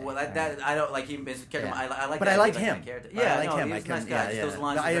 It was I don't like him as a character. Yeah. I like, but that, I liked him. him. Yeah, I liked him. He was a nice guy. Those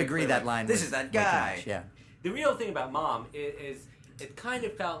lines I agree that line. This is that guy. Yeah. The real thing about Mom is it kind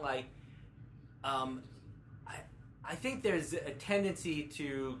of felt like I think there's a tendency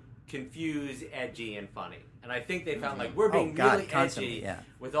to confuse edgy and funny, and I think they felt like we're being really edgy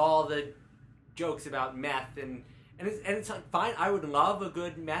with all the jokes about meth and it's like, fine. I would love a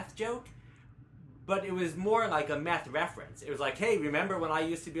good meth joke. But it was more like a meth reference. It was like, hey, remember when I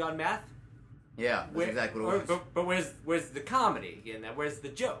used to be on meth? Yeah, that's exactly what it was. But where's the comedy in that? Where's the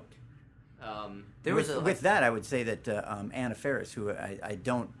joke? With that, I would say that Anna Faris, who I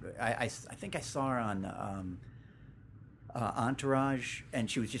think I saw her on Entourage, and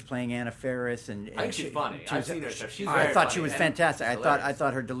she was just playing Anna Faris, and I think she's funny. I've seen her. She's I thought she was fantastic. I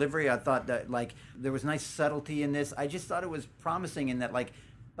thought her delivery. I thought that like there was nice subtlety in this. I just thought it was promising in that like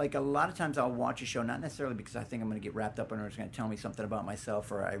a lot of times I'll watch a show, not necessarily because I think I'm going to get wrapped up in it or it's going to tell me something about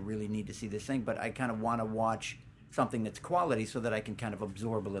myself or I really need to see this thing, but I kind of want to watch something that's quality so that I can kind of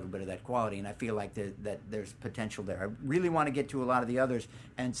absorb a little bit of that quality, and I feel like that there's potential there. I really want to get to a lot of the others,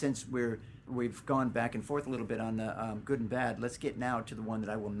 and since we've gone back and forth a little bit on the good and bad, let's get now to the one that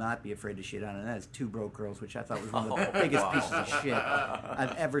I will not be afraid to shit on, and that is Two Broke Girls, which I thought was one of the biggest pieces of shit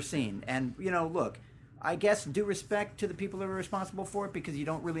I've ever seen. And, look, I guess due respect to the people that are responsible for it, because you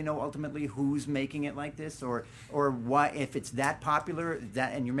don't really know ultimately who's making it like this, or why, if it's that popular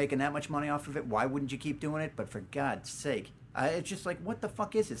and you're making that much money off of it, why wouldn't you keep doing it? But for God's sake, it's just like, what the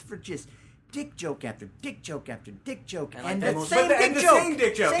fuck is this? For just dick joke after dick joke after dick joke, and the same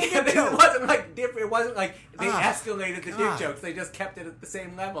dick joke. It wasn't like different. It wasn't like they escalated the dick jokes. They just kept it at the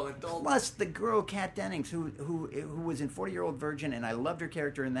same level. Plus, the girl Kat Dennings, who was in 40-Year-Old Virgin, and I loved her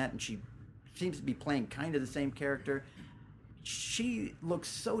character in that, and she seems to be playing kind of the same character. She looks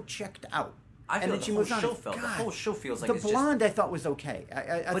so checked out. I feel the whole show feels like the blonde. I thought was okay.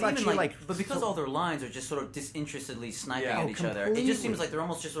 I thought she but because all their lines are just sort of disinterestedly sniping at each other, it just seems like they're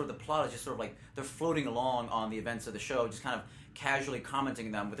almost just sort of the plot is just sort of like they're floating along on the events of the show, just kind of casually commenting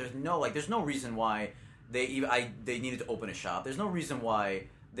on them. But there's no reason why they needed to open a shop. There's no reason why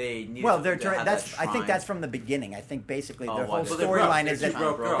they needed I think that's from the beginning. I think basically their whole storyline is that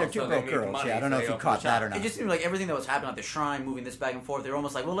they're two broke girls. Yeah, I don't know if you caught that or not. It just seemed like everything that was happening at the shrine, moving this back and forth, they're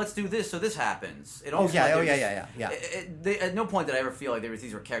almost like, well, let's do this so this happens. Yeah. At no point did I ever feel like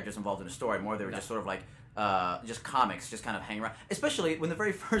these were characters involved in a story. More, they were just sort of like just comics, just kind of hanging around. Especially when the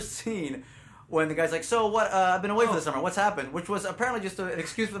very first scene, when the guy's like, so what? I've been away for the summer. What's happened? Which was apparently just an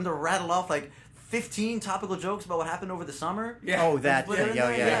excuse for them to rattle off like 15 topical jokes about what happened over the summer. Yeah. Oh, that.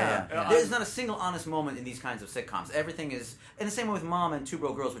 Yeah. There's not a single honest moment in these kinds of sitcoms. Everything is, and the same way with Mom and Two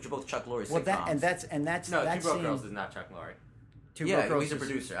Broke Girls, which are both Chuck Lorre sitcoms. No, Two Broke Girls is not Chuck Lorre. He's a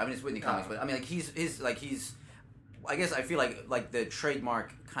producer. I mean, it's Whitney Cummings, but I mean, like he's. I guess I feel like the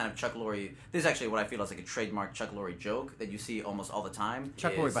trademark kind of Chuck Lorre. This is actually what I feel is like a trademark Chuck Lorre joke that you see almost all the time.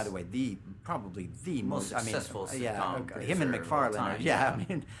 Chuck Lorre, by the way, probably the most successful sitcom. Him and McFarlane. Yeah, I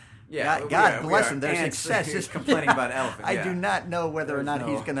mean. Yeah, God bless him. Their success is complaining about Elephant. I do not know whether or not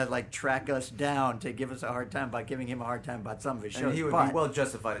he's going to track us down to give us a hard time by giving him a hard time about some of his shows. And he would be well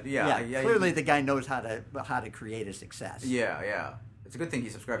justified. Clearly, the guy knows how to create a success. Yeah. It's a good thing he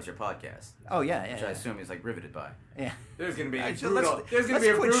subscribes to your podcast. Oh yeah. Which I assume he's like riveted by. Yeah. There's going to be a brutal. There's going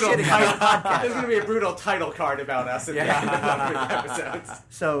to be a brutal title card about us in the episodes.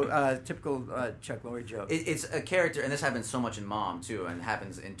 So typical Chuck Lorre joke. It's a character, and this happens so much in Mom too, and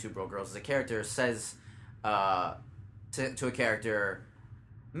happens in Two Broke Girls. Is a character says to a character,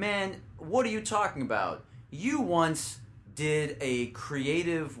 "Man, what are you talking about? You once did a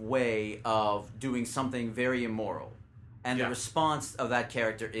creative way of doing something very immoral." and the response of that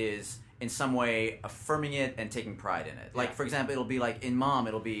character is in some way affirming it and taking pride in it. Like, for example, it'll be like in Mom,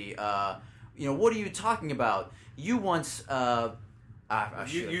 it'll be, what are you talking about? You once...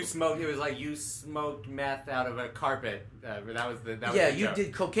 you smoked. It was like you smoked meth out of a carpet. That was the you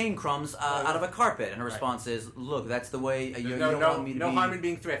did cocaine crumbs out of a carpet, and her response is, "Look, that's the way you don't want me to be." No harm in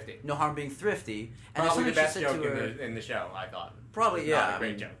being thrifty. No harm in being thrifty. And probably the best joke in the show, I thought. Probably, yeah.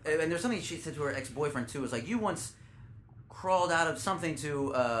 Great joke. And there's something she said to her ex-boyfriend too. Was like, "You once crawled out of something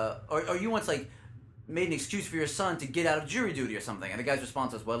to, or you once like." Made an excuse for your son to get out of jury duty or something, and the guy's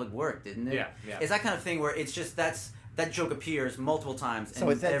response was, "Well, it worked, didn't it?" Yeah. It's that kind of thing where it's just that joke appears multiple times. So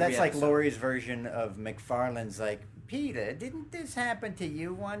that's episode. like Laurie's version of McFarlane's like, Peter, didn't this happen to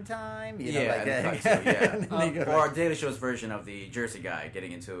you one time? Like that. So, yeah. Or Daily Show's version of the Jersey guy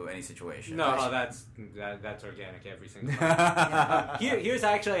getting into any situation. No, that's organic every single time. Here's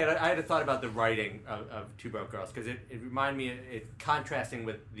actually, I had a thought about the writing of Two Broke Girls, because it reminded me, it's contrasting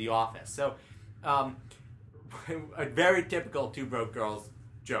with The Office. So, a very typical Two Broke Girls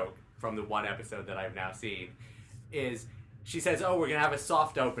joke from the one episode that I've now seen is she says, "Oh, we're going to have a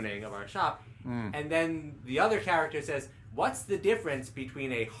soft opening of our shop." And then the other character says, "What's the difference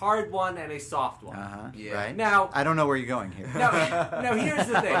between a hard one and a soft one?" Yeah. Right. Now, I don't know where you're going here. Now here's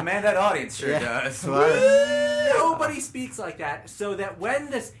the thing. Man, that audience sure does. Nobody speaks like that. So that when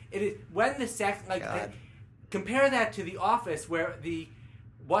the sex, like, compare that to The Office, where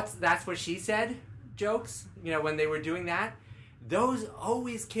that's what she said jokes, when they were doing that, those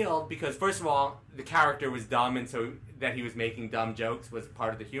always killed because, first of all, the character was dumb, and so that he was making dumb jokes was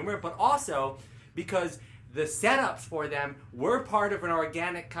part of the humor, but also because the setups for them were part of an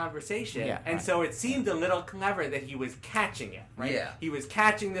organic conversation, so it seemed a little clever that he was catching it, right? Yeah. He was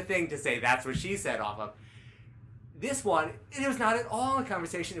catching the thing to say, "That's what she said," off of. This one, it was not at all a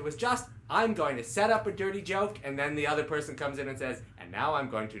conversation. It was just, I'm going to set up a dirty joke, and then the other person comes in and says, "And now I'm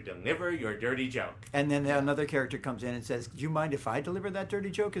going to deliver your dirty joke." And then another character comes in and says, "Do you mind if I deliver that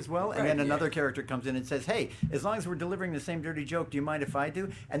dirty joke as well?" And then another character comes in and says, "Hey, as long as we're delivering the same dirty joke, do you mind if I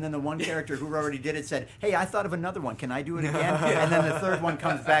do?" And then the one character who already did it said, "Hey, I thought of another one. Can I do it again?" And then the third one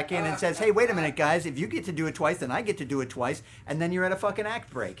comes back in and says, "Hey, wait a minute, guys. If you get to do it twice, then I get to do it twice." And then you're at a fucking act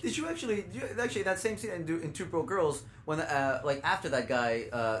break. Did you actually that same scene in Two Broke Girls when after that guy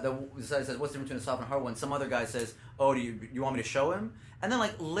that says, "What's the difference between a soft and a hard one?" Some other guy says, "Oh, do you want me to show him?" And then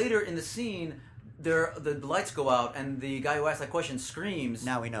like later in the scene, the lights go out and the guy who asked that question screams.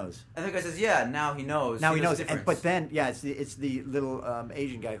 Now he knows. And the guy says, "Yeah, now he knows." Now he knows. But then, it's the little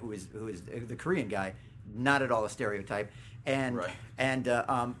Asian guy who is the Korean guy, not at all a stereotype. And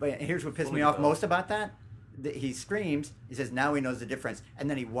but here's what pissed me off most about that. He screams. He says, "Now he knows the difference," and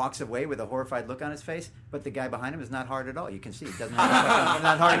then he walks away with a horrified look on his face. But the guy behind him is not hard at all. You can see it doesn't.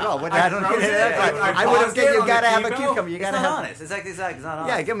 Not hard at all. I don't get it. I would have said you got to have a cucumber. You got to have. Honest. Exactly. It's not honest.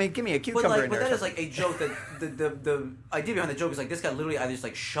 Yeah, give me a cucumber. But that is like a joke that the idea behind the joke is like this guy literally either just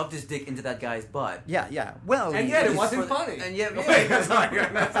like shoved his dick into that guy's butt. Yeah. Well, and yet it wasn't funny. And yet,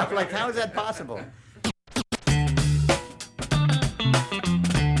 like how is that possible?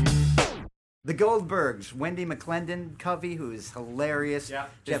 The Goldbergs, Wendy McClendon Covey, who is hilarious. Yeah.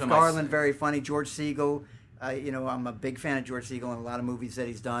 Jeff Garland, very funny. George Segal, I'm a big fan of George Segal and a lot of movies that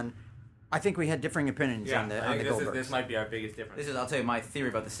he's done. I think we had differing opinions on the Goldbergs. This might be our biggest difference. I'll tell you, my theory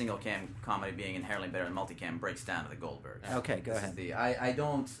about the single cam comedy being inherently better than multicam breaks down to the Goldbergs. Okay, go ahead.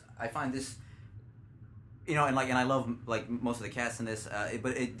 I find this, and I love like most of the cast in this,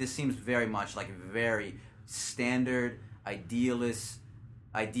 but this seems very much like a very standard, idealist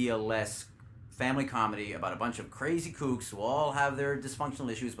family comedy about a bunch of crazy kooks who all have their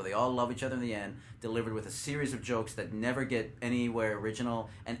dysfunctional issues, but they all love each other in the end, delivered with a series of jokes that never get anywhere original,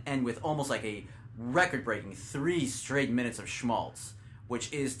 and end with almost like a record-breaking 3 straight minutes of schmaltz,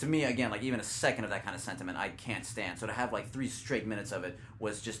 which is, to me, again, like even a second of that kind of sentiment I can't stand. So to have like 3 straight minutes of it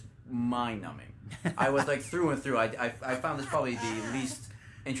was just mind-numbing. I was like through and through. I found this probably the least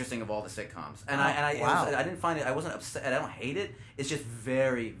interesting of all the sitcoms, and I didn't find it. I wasn't upset. I don't hate it. It's just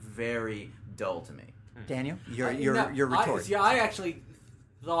very, very dull to me. Daniel, your retort. I actually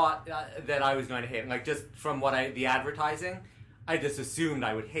thought that I was going to hate it. Like just from the advertising, I just assumed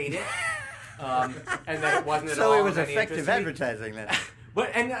I would hate it, and that it wasn't at all. So it was effective advertising then.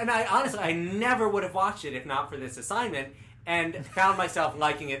 But I honestly I never would have watched it if not for this assignment. And found myself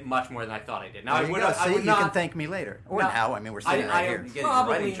liking it much more than I thought I did. Now you can thank me later or now. I mean, we're sitting right here. I am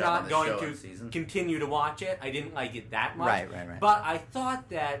probably not going to continue to watch it. I didn't like it that much. Right. But I thought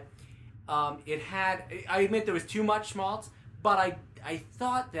that it had. I admit there was too much schmaltz, but I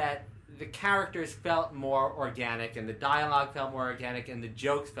thought that the characters felt more organic, and the dialogue felt more organic, and the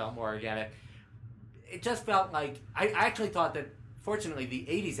jokes felt more organic. it just felt like I actually thought that. Fortunately, the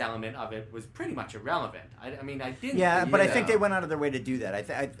 '80s element of it was pretty much irrelevant. I mean, I didn't. Yeah, but I think they went out of their way to do that.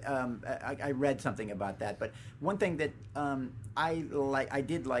 I read something about that. But one thing that I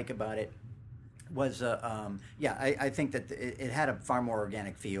did like about it was I think that it had a far more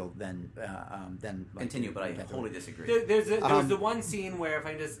organic feel than. Continue, but I wholly disagree. There was the one scene where, if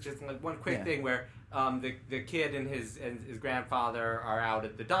I just like one quick thing, where the kid and his grandfather are out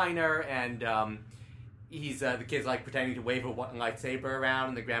at the diner and. The kid's like pretending to wave a lightsaber around,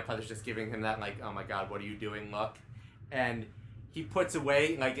 and the grandfather's just giving him that like, "Oh my God, what are you doing?" look, and he puts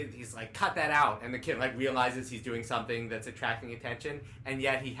away he's like, "Cut that out," and the kid like realizes he's doing something that's attracting attention, and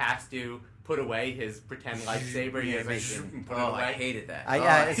yet he has to put away his pretend lightsaber. I hated that.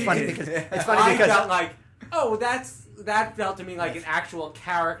 It's funny because I felt like, that felt to me like an actual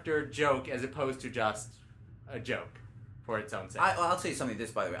character joke as opposed to just a joke. For its own sake. I'll tell you something.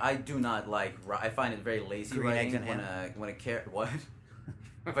 This, by the way, I do not like. I find it very lazy green writing when a character. What?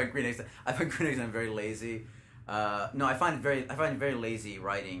 I find green eggs. Very lazy. No, I find it very lazy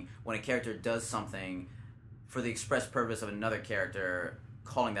writing when a character does something for the express purpose of another character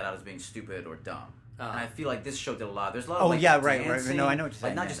calling that out as being stupid or dumb. And I feel like this show did a lot. There's a lot of dancing. No, I know what you're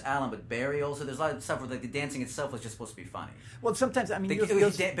saying. Like not just Alan, but Barry also. There's a lot of stuff where the dancing itself was just supposed to be funny. Well, sometimes, I mean...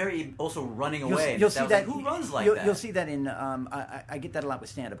 Barry also running away. You'll see that... Who runs like that? You'll see that in... I get that a lot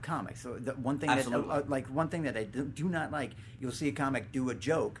with stand-up comics. So the one thing one thing that I do not like, you'll see a comic do a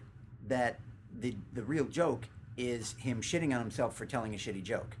joke that the real joke is him shitting on himself for telling a shitty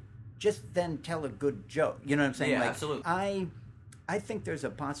joke. Just then tell a good joke. You know what I'm saying? Yeah, absolutely. I think there's a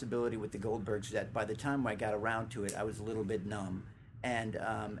possibility with the Goldbergs that by the time I got around to it, I was a little bit numb, and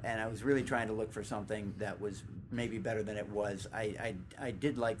I was really trying to look for something that was maybe better than it was. I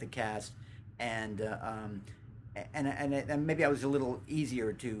did like the cast, and maybe I was a little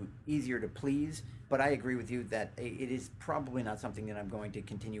easier to please. But I agree with you that it is probably not something that I'm going to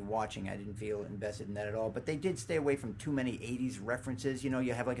continue watching. I didn't feel invested in that at all. But they did stay away from too many 80s references. You know,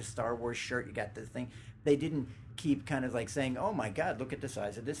 you have like a Star Wars shirt, you got this thing. They didn't keep kind of like saying, "Oh my God, look at the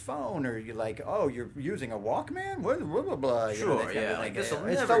size of this phone," or you're like, "Oh, you're using a Walkman?" Blah blah blah. Sure,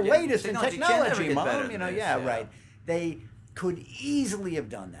 it's the latest in technology, Mom. You know, right. They could easily have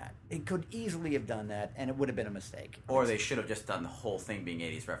done that. It could easily have done that, and it would have been a mistake. Or they should have just done the whole thing being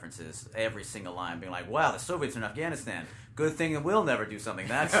 80s references, every single line being like, "Wow, the Soviets are in Afghanistan. Good thing that we'll never do something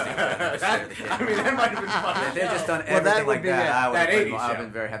that stupid." That might have been fun. If they'd just done everything like that, I would have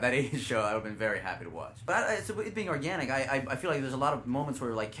been very happy. That 80s show, I would have been very happy to watch. But so it being organic, I feel like there's a lot of moments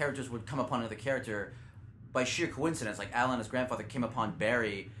where like characters would come upon another character by sheer coincidence. Like Alan, his grandfather, came upon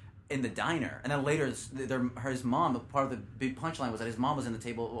Barry in the diner, and then later his mom. Part of the big punchline was that his mom was in the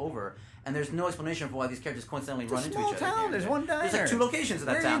table over, and there's no explanation for why these characters coincidentally run into each other. Small town. There's one diner. There's like 2 locations in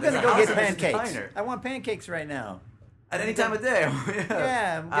that town. Where are you going to go get pancakes? I want pancakes right now. At any time of day.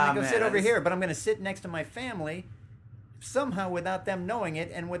 Yeah, I'm going to go sit over here, but I'm going to sit next to my family somehow without them knowing it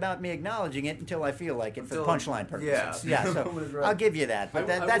and without me acknowledging it until I feel like it for punchline purposes. Yeah, so I'll give you that. But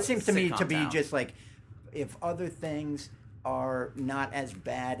that seems to me to be just like, if other things are not as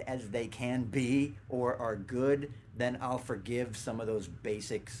bad as they can be or are good, then I'll forgive some of those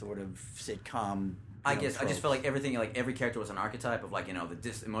basic sort of sitcom I just felt like everything, like every character was an archetype of like, you know,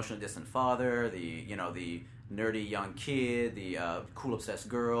 the emotionally distant father, the nerdy young kid, the cool obsessed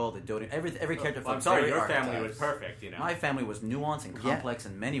girl, the doting. Every character. I'm sorry, your family was perfect. You know, my family was nuanced and complex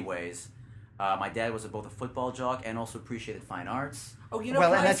in many ways. My dad was both a football jock and also appreciated fine arts. Oh, you know,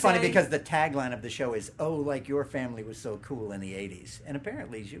 well, and that's funny because the tagline of the show is, "Oh, like your family was so cool in the '80s," and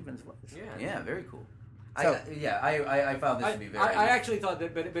apparently Zhubin's was. Yeah, very cool. So, I found this to be very. I actually thought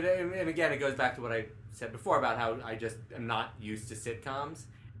that, but and again, it goes back to what I said before about how I just am not used to sitcoms,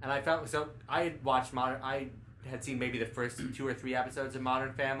 and I felt so. I had watched I had seen maybe the first 2 or 3 episodes of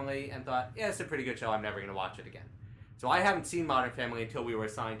Modern Family and thought, yeah, it's a pretty good show. I'm never going to watch it again. So I haven't seen Modern Family until we were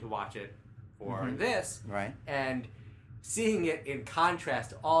assigned to watch it for this, right? And seeing it in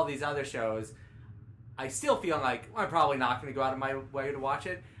contrast to all these other shows, I still feel like I'm probably not going to go out of my way to watch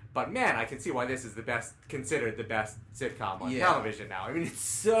it. But man, I can see why this is considered the best sitcom on television now. I mean, it's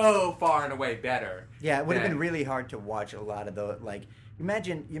so far and away better. Yeah, it would have been really hard to watch a lot of the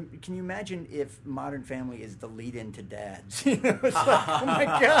can you imagine if Modern Family is the lead-in to Dads? You know, it's like, oh my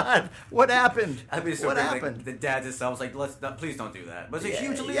God, what happened? What happened? Like, the Dads itself was like, please don't do that. But it's a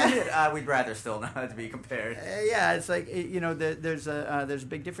huge lead-in. We'd rather still not to be compared. It's like there's a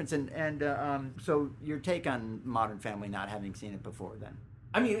big difference, and so your take on Modern Family, not having seen it before, then.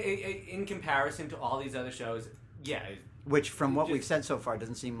 I mean, in comparison to all these other shows, yeah. Which, from what we've said so far,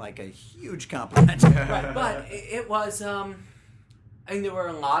 doesn't seem like a huge compliment. Right, but it was. And there were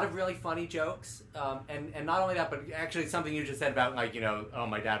a lot of really funny jokes, and not only that, but actually something you just said about, like, oh,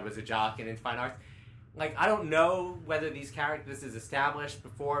 my dad was a jock and into fine arts. Like, I don't know whether this is established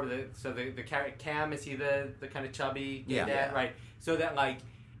before. The character Cam, is he the kind of chubby dad, right? So that, like,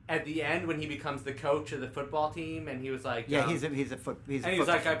 at the end when he becomes the coach of the football team, and he was like, he's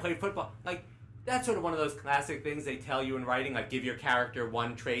like, I played football, like. That's sort of one of those classic things they tell you in writing, like give your character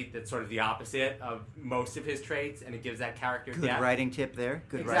one trait that's sort of the opposite of most of his traits, and it gives that character good depth. Writing tip there.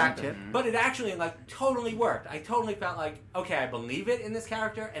 Good exactly. Writing tip. But it actually, like, totally worked. I totally felt like, okay, I believe it in this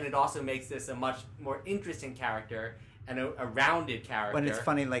character, and it also makes this a much more interesting character and a rounded character. When it's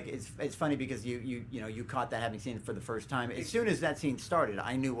funny, like it's funny because you caught that having seen it for the first time. As soon as that scene started,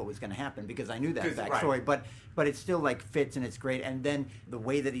 I knew what was going to happen because I knew that backstory. Right. But it still like fits and it's great. And then the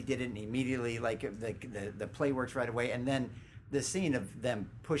way that he did it, and immediately like the play works right away. And then the scene of them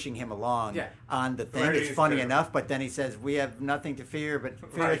pushing him along on the thing, it's funny enough, but then he says, "We have nothing to fear but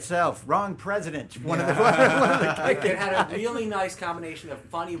fear itself." Wrong president. One of the it had a really nice combination of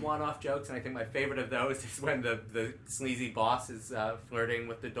funny one-off jokes, and I think my favorite of those is when the sleazy boss is flirting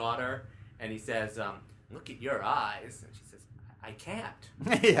with the daughter, and he says, "Look at your eyes," and she says, "I can't."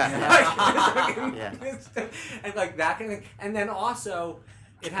 And like that kind of thing. And then also,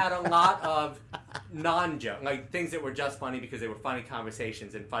 it had a lot of non-joke, like things that were just funny because they were funny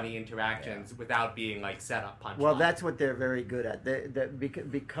conversations and funny interactions without being like set up punchline. Well, that's what they're very good at.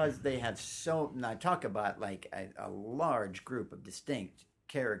 Because they have now talk about like a large group of distinct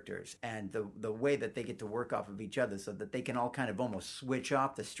characters and the way that they get to work off of each other so that they can all kind of almost switch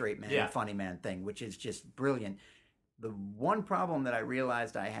off the straight man and funny man thing, which is just brilliant. The one problem that I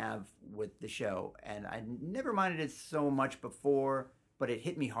realized I have with the show, and I never minded it so much before, but it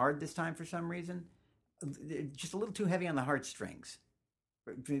hit me hard this time for some reason. Just a little too heavy on the heartstrings.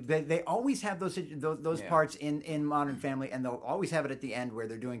 They always have those parts in Modern Family, and they'll always have it at the end where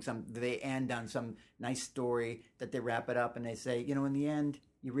they're doing they end on some nice story that they wrap it up and they say, in the end,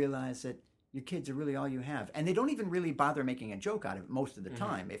 you realize that your kids are really all you have. And they don't even really bother making a joke out of it most of the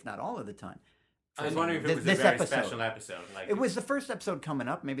time, if not all of the time. I was wondering if it was a very special episode. Like, it was the first episode coming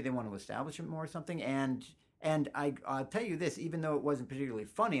up. Maybe they want to establish it more or something. And I'll tell you this, even though it wasn't particularly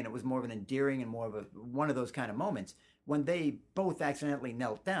funny and it was more of an endearing and more of one of those kind of moments, when they both accidentally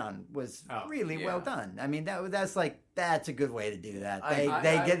knelt down was really well done. I mean, that's a good way to do that.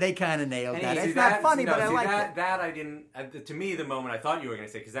 They kind of nailed that. It's not funny, but I like it. That I didn't. To me, the moment I thought you were going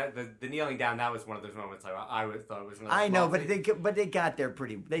to say, because the kneeling down, that was one of those moments I thought it was. I know, but they got there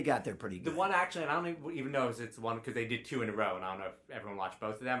pretty. They got there pretty good. The one actually, and I don't even know if it's one because they did two in a row, and I don't know if everyone watched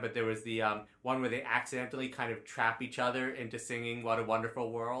both of them. But there was the one where they accidentally kind of trap each other into singing "What a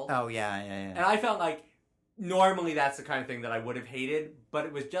Wonderful World." Oh yeah. And I felt like. Normally, that's the kind of thing that I would have hated, but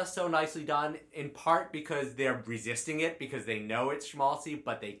it was just so nicely done, in part because they're resisting it, because they know it's schmaltzy,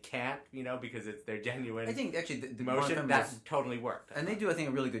 but they can't, because it's their genuine I think, actually, the emotion. That totally worked. And they do, I think,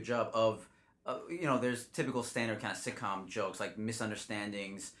 a really good job of, there's typical standard kind of sitcom jokes, like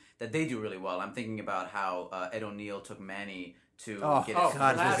misunderstandings, that they do really well. I'm thinking about how Ed O'Neill took Manny to get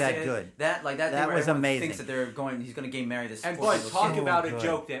God, was that good? That was amazing. Thinks that he's going to get married this. And boy, talk about a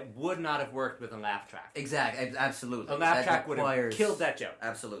joke that would not have worked with a laugh track. Exactly, absolutely. A laugh track would have killed that joke.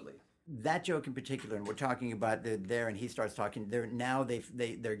 Absolutely. That joke in particular, and we're talking about there, and he starts talking. They're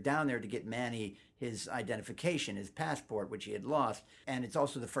down there to get Manny his identification, his passport, which he had lost, and it's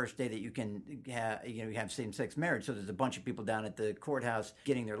also the first day that you can have same-sex marriage. So there's a bunch of people down at the courthouse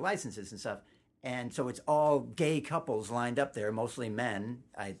getting their licenses and stuff. And so it's all gay couples lined up there, mostly men.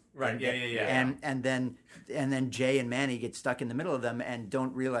 Right. Yeah. And then Jay and Manny get stuck in the middle of them and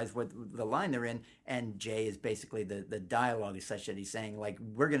don't realize what the line they're in. And Jay is basically the dialogue is such that he's saying, like,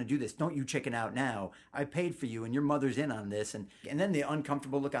 we're going to do this. Don't you chicken out now. I paid for you and your mother's in on this. And then the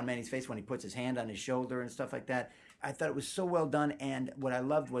uncomfortable look on Manny's face when he puts his hand on his shoulder and stuff like that. I thought it was so well done. And what I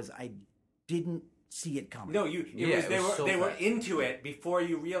loved was I didn't see it coming. No, they were into it before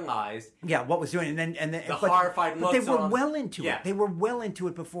you realized. Yeah, what was doing, and then the horrified looks. But they were well into it. They were well into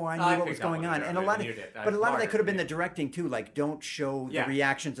it before I knew what was going on, and a lot of that could have been the directing too. Like, don't show the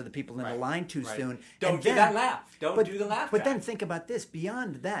reactions of the people in the line too soon. Don't do that laugh. Don't do the laugh. But then think about this: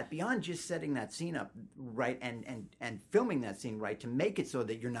 beyond just setting that scene up right and filming that scene right to make it so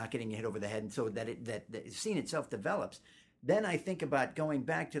that you're not getting hit over the head, and so that the scene itself develops. Then I think about going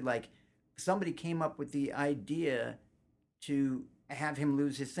back to like. Somebody came up with the idea to have him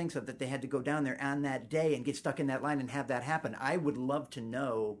lose his thing so that they had to go down there on that day and get stuck in that line and have that happen. I would love to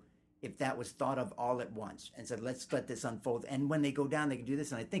know if that was thought of all at once and said, let's let this unfold. And when they go down, they can do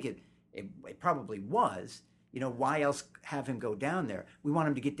this. And I think it probably was. why else have him go down there? We want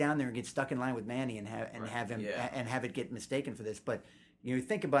him to get down there and get stuck in line with Manny and have it get mistaken for this. But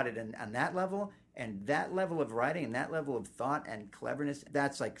think about it on that level, and that level of writing and that level of thought and cleverness.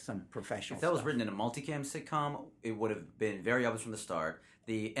 That's like some professional. If that was written in a multicam sitcom, it would have been very obvious from the start.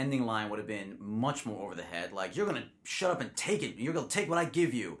 The ending line would have been much more over the head. Like, you're gonna shut up and take it. You're gonna take what I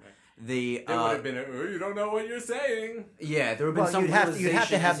give you. There would have been you don't know what you're saying. Yeah, there would have been some you'd have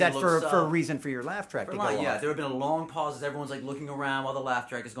to have that for a reason for your laugh track to go off. Yeah, there would have been a long pause as everyone's like looking around while the laugh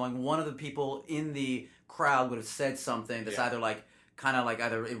track is going. One of the people in the crowd would have said something that's either like kind of like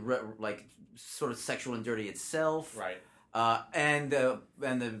like sort of sexual and dirty itself, right? And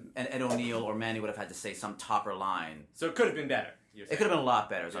Ed O'Neill or Manny would have had to say some topper line. So it could have been better. It could have been a lot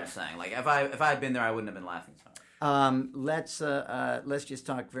better, is what I'm saying. Like if I had been there, I wouldn't have been laughing so much. Let's just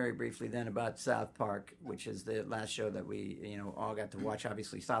talk very briefly then about South Park, which is the last show that we all got to watch.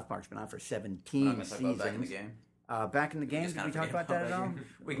 Obviously, South Park's been on for 17 seasons. Back in the Game. Back in the Game. Did we talk about that at all?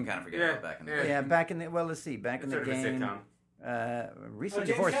 We can kind of forget about Back in the Game. Yeah, Back in the let's see, Back in the Game. Recently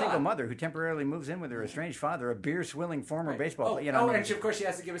divorced single mother who temporarily moves in with her estranged father, a beer-swilling former baseball player. And of course she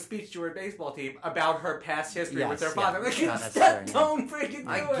has to give a speech to her baseball team about her past history with their father. Like, don't freaking do it.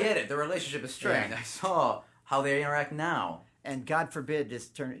 I get it. The relationship is strained. I saw how they interact now. And God forbid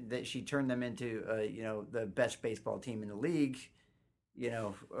that she turned them into the best baseball team in the league.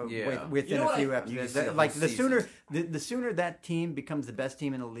 Within a few episodes. The sooner that team becomes the best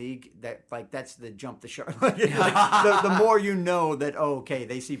team in the league, that's the jump the shark. The more you know that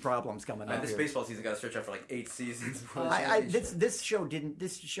they see problems coming up. This baseball season got to stretch out for like 8 seasons. This show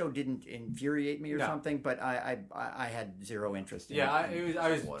didn't infuriate me or something, but I had zero interest in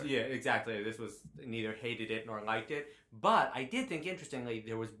it. Exactly. This was neither hated it nor liked it, but I did think interestingly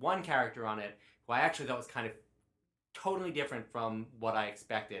there was one character on it who I actually thought was kind of totally different from what I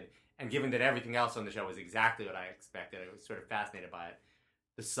expected, and given that everything else on the show was exactly what I expected, I was sort of fascinated by it.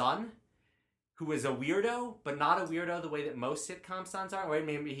 The son, who is a weirdo, but not a weirdo the way that most sitcom sons are. Right?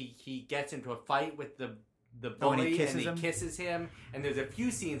 Maybe he gets into a fight with the bully and he kisses him, and there's a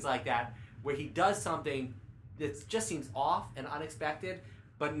few scenes like that where he does something that just seems off and unexpected,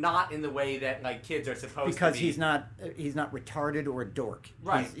 but not in the way that like kids are supposed to be. Because he's not retarded or a dork.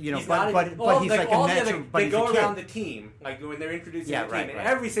 Right. But he's like a natural. They go around the team, like when they're introducing the team, and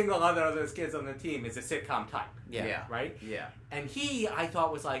every single other of those kids on the team is a sitcom type. Yeah. Right? Yeah. And I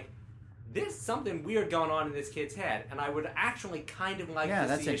thought was like, there's something weird going on in this kid's head, and I would actually kind of like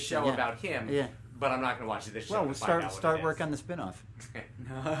to see a show about him. Yeah. But I'm not going to watch this show. Well, we'll start work on the spinoff.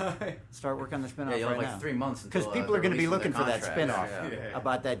 Start work on the spinoff you'll right have like 3 months because people are going to be looking for that spinoff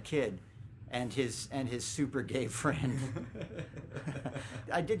about that kid and his super gay friend.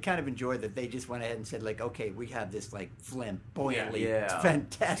 I did kind of enjoy that they just went ahead and said like, okay, we have this like flamboyantly,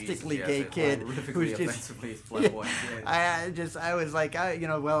 fantastically gay kid who's just flamboyant. I was like,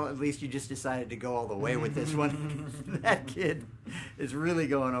 well, at least you just decided to go all the way with this one. That kid is really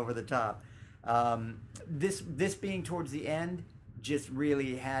going over the top. This being towards the end just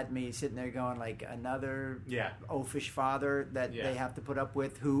really had me sitting there going like another oafish father that they have to put up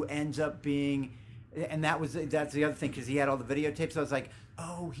with, who ends up being, and that's the other thing, because he had all the videotapes. So I was like,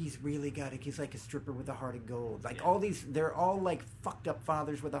 he's like a stripper with a heart of gold. Like all these, they're all like fucked up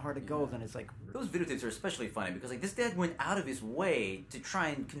fathers with a heart of gold, and it's like those videotapes are especially funny because like this dad went out of his way to try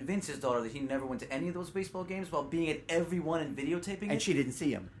and convince his daughter that he never went to any of those baseball games while being at every one and videotaping it. And she didn't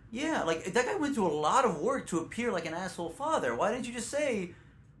see him. Yeah, like that guy went through a lot of work to appear like an asshole father. Why didn't you just say,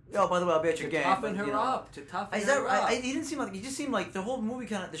 "Oh, by the way, I'll be at your game"? To toughen her up. He didn't seem like. He just seemed like the whole movie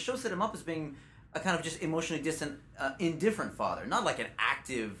the show set him up as being a kind of just emotionally distant, indifferent father, not like an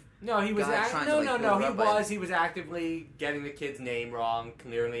active. No, he was. He was actively getting the kid's name wrong,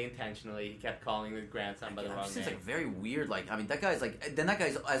 clearly intentionally. He kept calling his grandson by the wrong name. Seems like very weird. Like, I mean, that guy's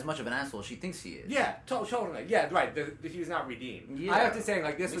as much of an asshole as she thinks he is. Yeah, totally. Yeah, right. He was not redeemed. Yeah. I have to say,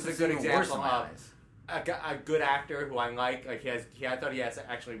 like, this was a good example of a good actor who I like. Like, I thought he has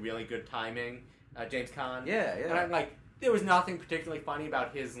actually really good timing. James Caan. Yeah. And I'm like, there was nothing particularly funny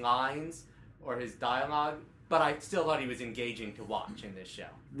about his lines or his dialogue, but I still thought he was engaging to watch in this show.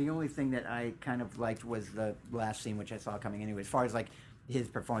 The only thing that I kind of liked was the last scene, which I saw coming anyway. As far as like his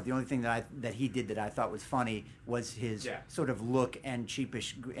performance, the only thing that he did that I thought was funny was his sort of look and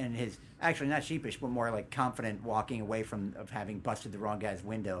sheepish, and his actually not sheepish, but more like confident walking away of having busted the wrong guy's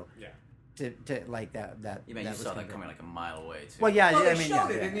window. Yeah. To like that. You saw that coming like a mile away too. Well, yeah, I mean, showed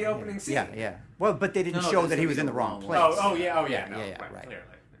it in the opening scene. Yeah. Well, but they didn't show that he was in the wrong place. Right. Right.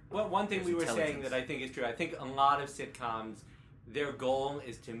 Well, one thing we were saying that I think is true. I think a lot of sitcoms, their goal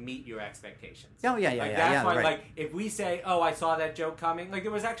is to meet your expectations. Oh, yeah. That's why, right. if we say, oh, I saw that joke coming,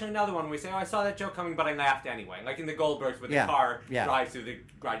 there was actually another one where we say, oh, I saw that joke coming, but I laughed anyway. Like in the Goldbergs where the car drives through the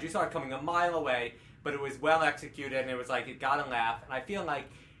garage. You saw it coming a mile away, but it was well executed, and it was it got a laugh. And I feel like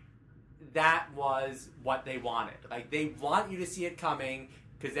that was what they wanted. They want you to see it coming,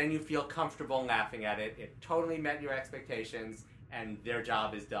 because then you feel comfortable laughing at it. It totally met your expectations, and their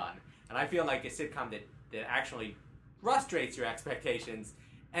job is done. And I feel like a sitcom that actually frustrates your expectations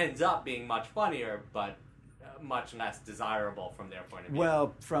ends up being much funnier, but much less desirable from their point of view.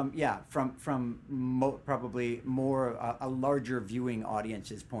 Well, probably more a larger viewing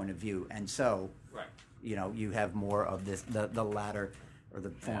audience's point of view, and so you have more of this the latter or the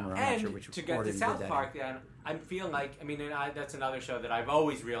former. I'm not sure which. To get to South Park, then I feel like that's another show that I've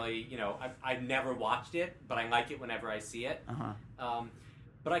always really I've never watched it, but I like it whenever I see it.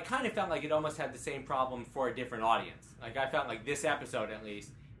 But I kind of felt like it almost had the same problem for a different audience. I felt like this episode, at least,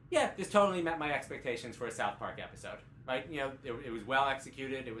 this totally met my expectations for a South Park episode. Right? It was well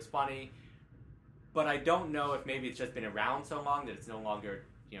executed, it was funny, but I don't know if maybe it's just been around so long that it's no longer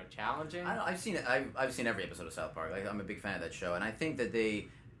challenging. I've seen it. I've seen every episode of South Park. I'm a big fan of that show, and I think that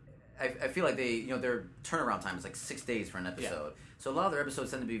I feel like their turnaround time is 6 days for an episode. Yeah. So a lot of their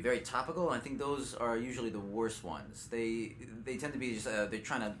episodes tend to be very topical, and I think those are usually the worst ones. They tend to be just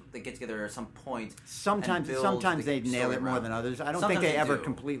they get together at some point. Sometimes they nail it more than others. I don't think they ever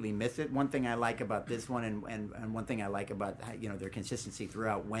completely miss it. One thing I like about this one, and one thing I like about their consistency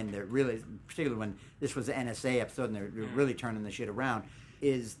throughout, when they're really, particularly when this was an NSA episode and they're really turning the shit around,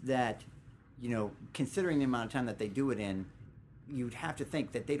 is that considering the amount of time that they do it in, you'd have to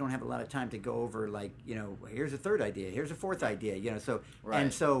think that they don't have a lot of time to go over here's a third idea, here's a fourth idea, so right.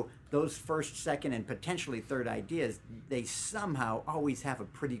 And so those first, second, and potentially third ideas, they somehow always have a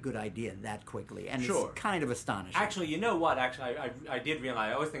pretty good idea that quickly, and it's kind of astonishing. Actually, you know what? Actually, I did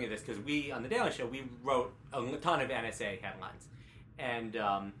realize, I was thinking of this because we, on the Daily Show, we wrote a ton of NSA headlines, and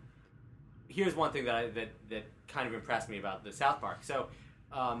here's one thing that kind of impressed me about the South Park. So.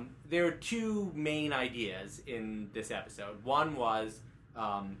 There are two main ideas in this episode. One was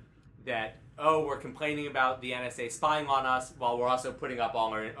that, we're complaining about the NSA spying on us while we're also putting up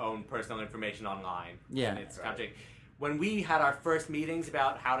all our own personal information online. Yeah. And it's right. When we had our first meetings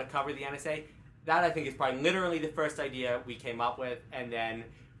about how to cover the NSA, that I think is probably literally the first idea we came up with, and then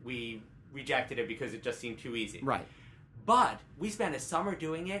we rejected it because it just seemed too easy. Right. But we spent a summer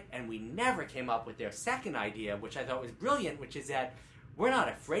doing it, and we never came up with their second idea, which I thought was brilliant, which is that we're not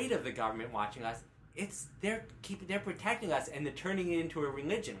afraid of the government watching us. They're protecting us, and they're turning it into a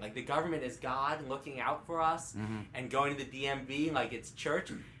religion. The government is God looking out for us, and going to the DMV like it's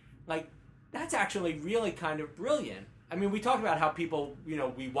church. That's actually really kind of brilliant. I mean, we talk about how people,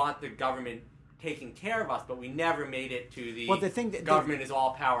 we want the government taking care of us, but we never made it to the government is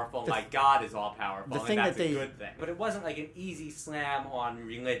all powerful, God is all powerful, and that's a good thing. But it wasn't an easy slam on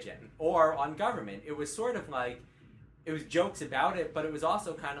religion or on government. It was sort of it was jokes about it, but it was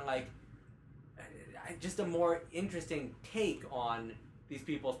also kind of just a more interesting take on these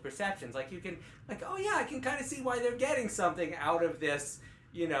people's perceptions. You can, I can kind of see why they're getting something out of this,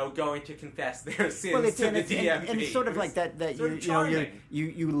 going to confess their sins to the DMV. And it's sort of like that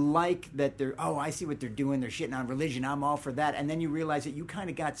you like that they're, I see what they're doing, they're shitting on religion, I'm all for that. And then you realize that you kind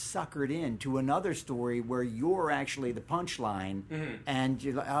of got suckered into another story where you're actually the punchline, and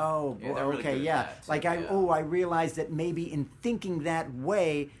you're like, I realized that maybe in thinking that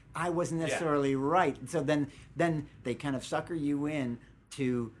way, I wasn't necessarily right. So then they kind of sucker you in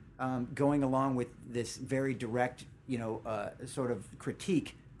to going along with this very direct, sort of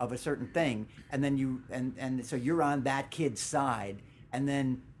critique of a certain thing, and then and so you're on that kid's side, and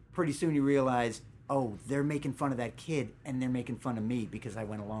then pretty soon you realize, they're making fun of that kid, and they're making fun of me because I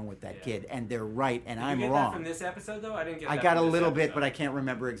went along with that kid, and they're right, and I'm wrong. Did you get that from this episode, though? I didn't get that. I got a little bit, but I can't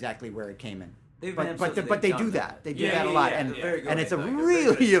remember exactly where it came in. But they do that. They do that a lot, and it's a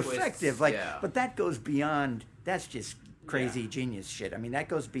really effective. But that goes beyond. That's just crazy genius shit. I mean, that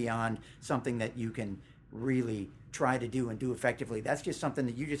goes beyond something that you can really try to do and do effectively. That's just something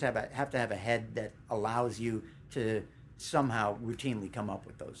that you just have to have a head that allows you to somehow routinely come up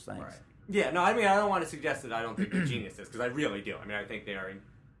with those things. Right. Yeah. No, I mean, I don't want to suggest that I don't think they're geniuses, because I really do. I mean, I think they are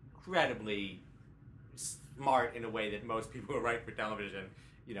incredibly smart in a way that most people who write for television,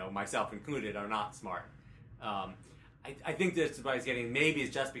 myself included, are not smart. I think this is what I was getting. Maybe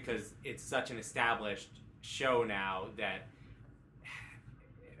it's just because it's such an established show now that,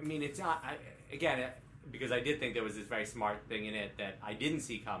 I mean, it's not, because I did think there was this very smart thing in it that I didn't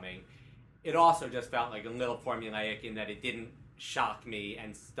see coming. It also just felt like a little formulaic in that it didn't shock me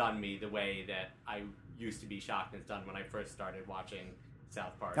and stun me the way that I used to be shocked and stunned when I first started watching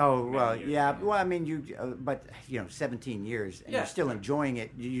South Park. Oh, well, yeah. Well, I mean, but 17 years and you're still enjoying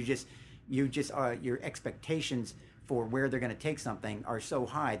it. You just your expectations for where they're going to take something are so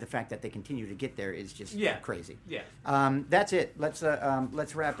high. The fact that they continue to get there is just crazy. Yeah. That's it. Let's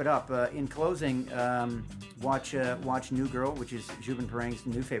wrap it up. In closing, watch New Girl, which is Zubin Pareng's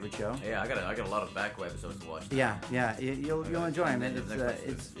new favorite show. Yeah, I got a lot of Back episodes to watch. Yeah, you'll enjoy them.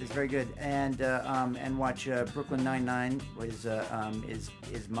 It's very good. And watch Brooklyn Nine-Nine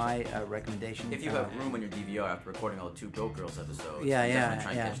is my recommendation. If you have room on your DVR after recording all the Two Broke Girls episodes, definitely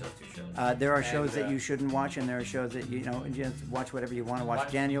try and catch those two shows. There are shows that you shouldn't watch, and there are shows that just watch whatever you want to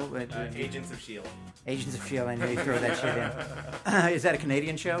watch. Daniel, Agents of S.H.I.E.L.D. Agents of S.H.I.E.L.D. I know you throw that shit in. Is that a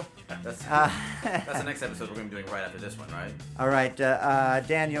Canadian show? That's the next episode we're going to be doing right after this one, right? All right,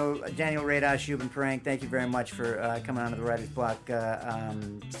 Daniel Rada, Zubin Pareng, thank you very much for coming on to the Writer's Block.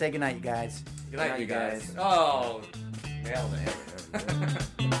 Say goodnight, you guys. Good night, you guys. Oh, nailed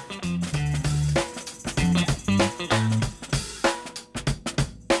it.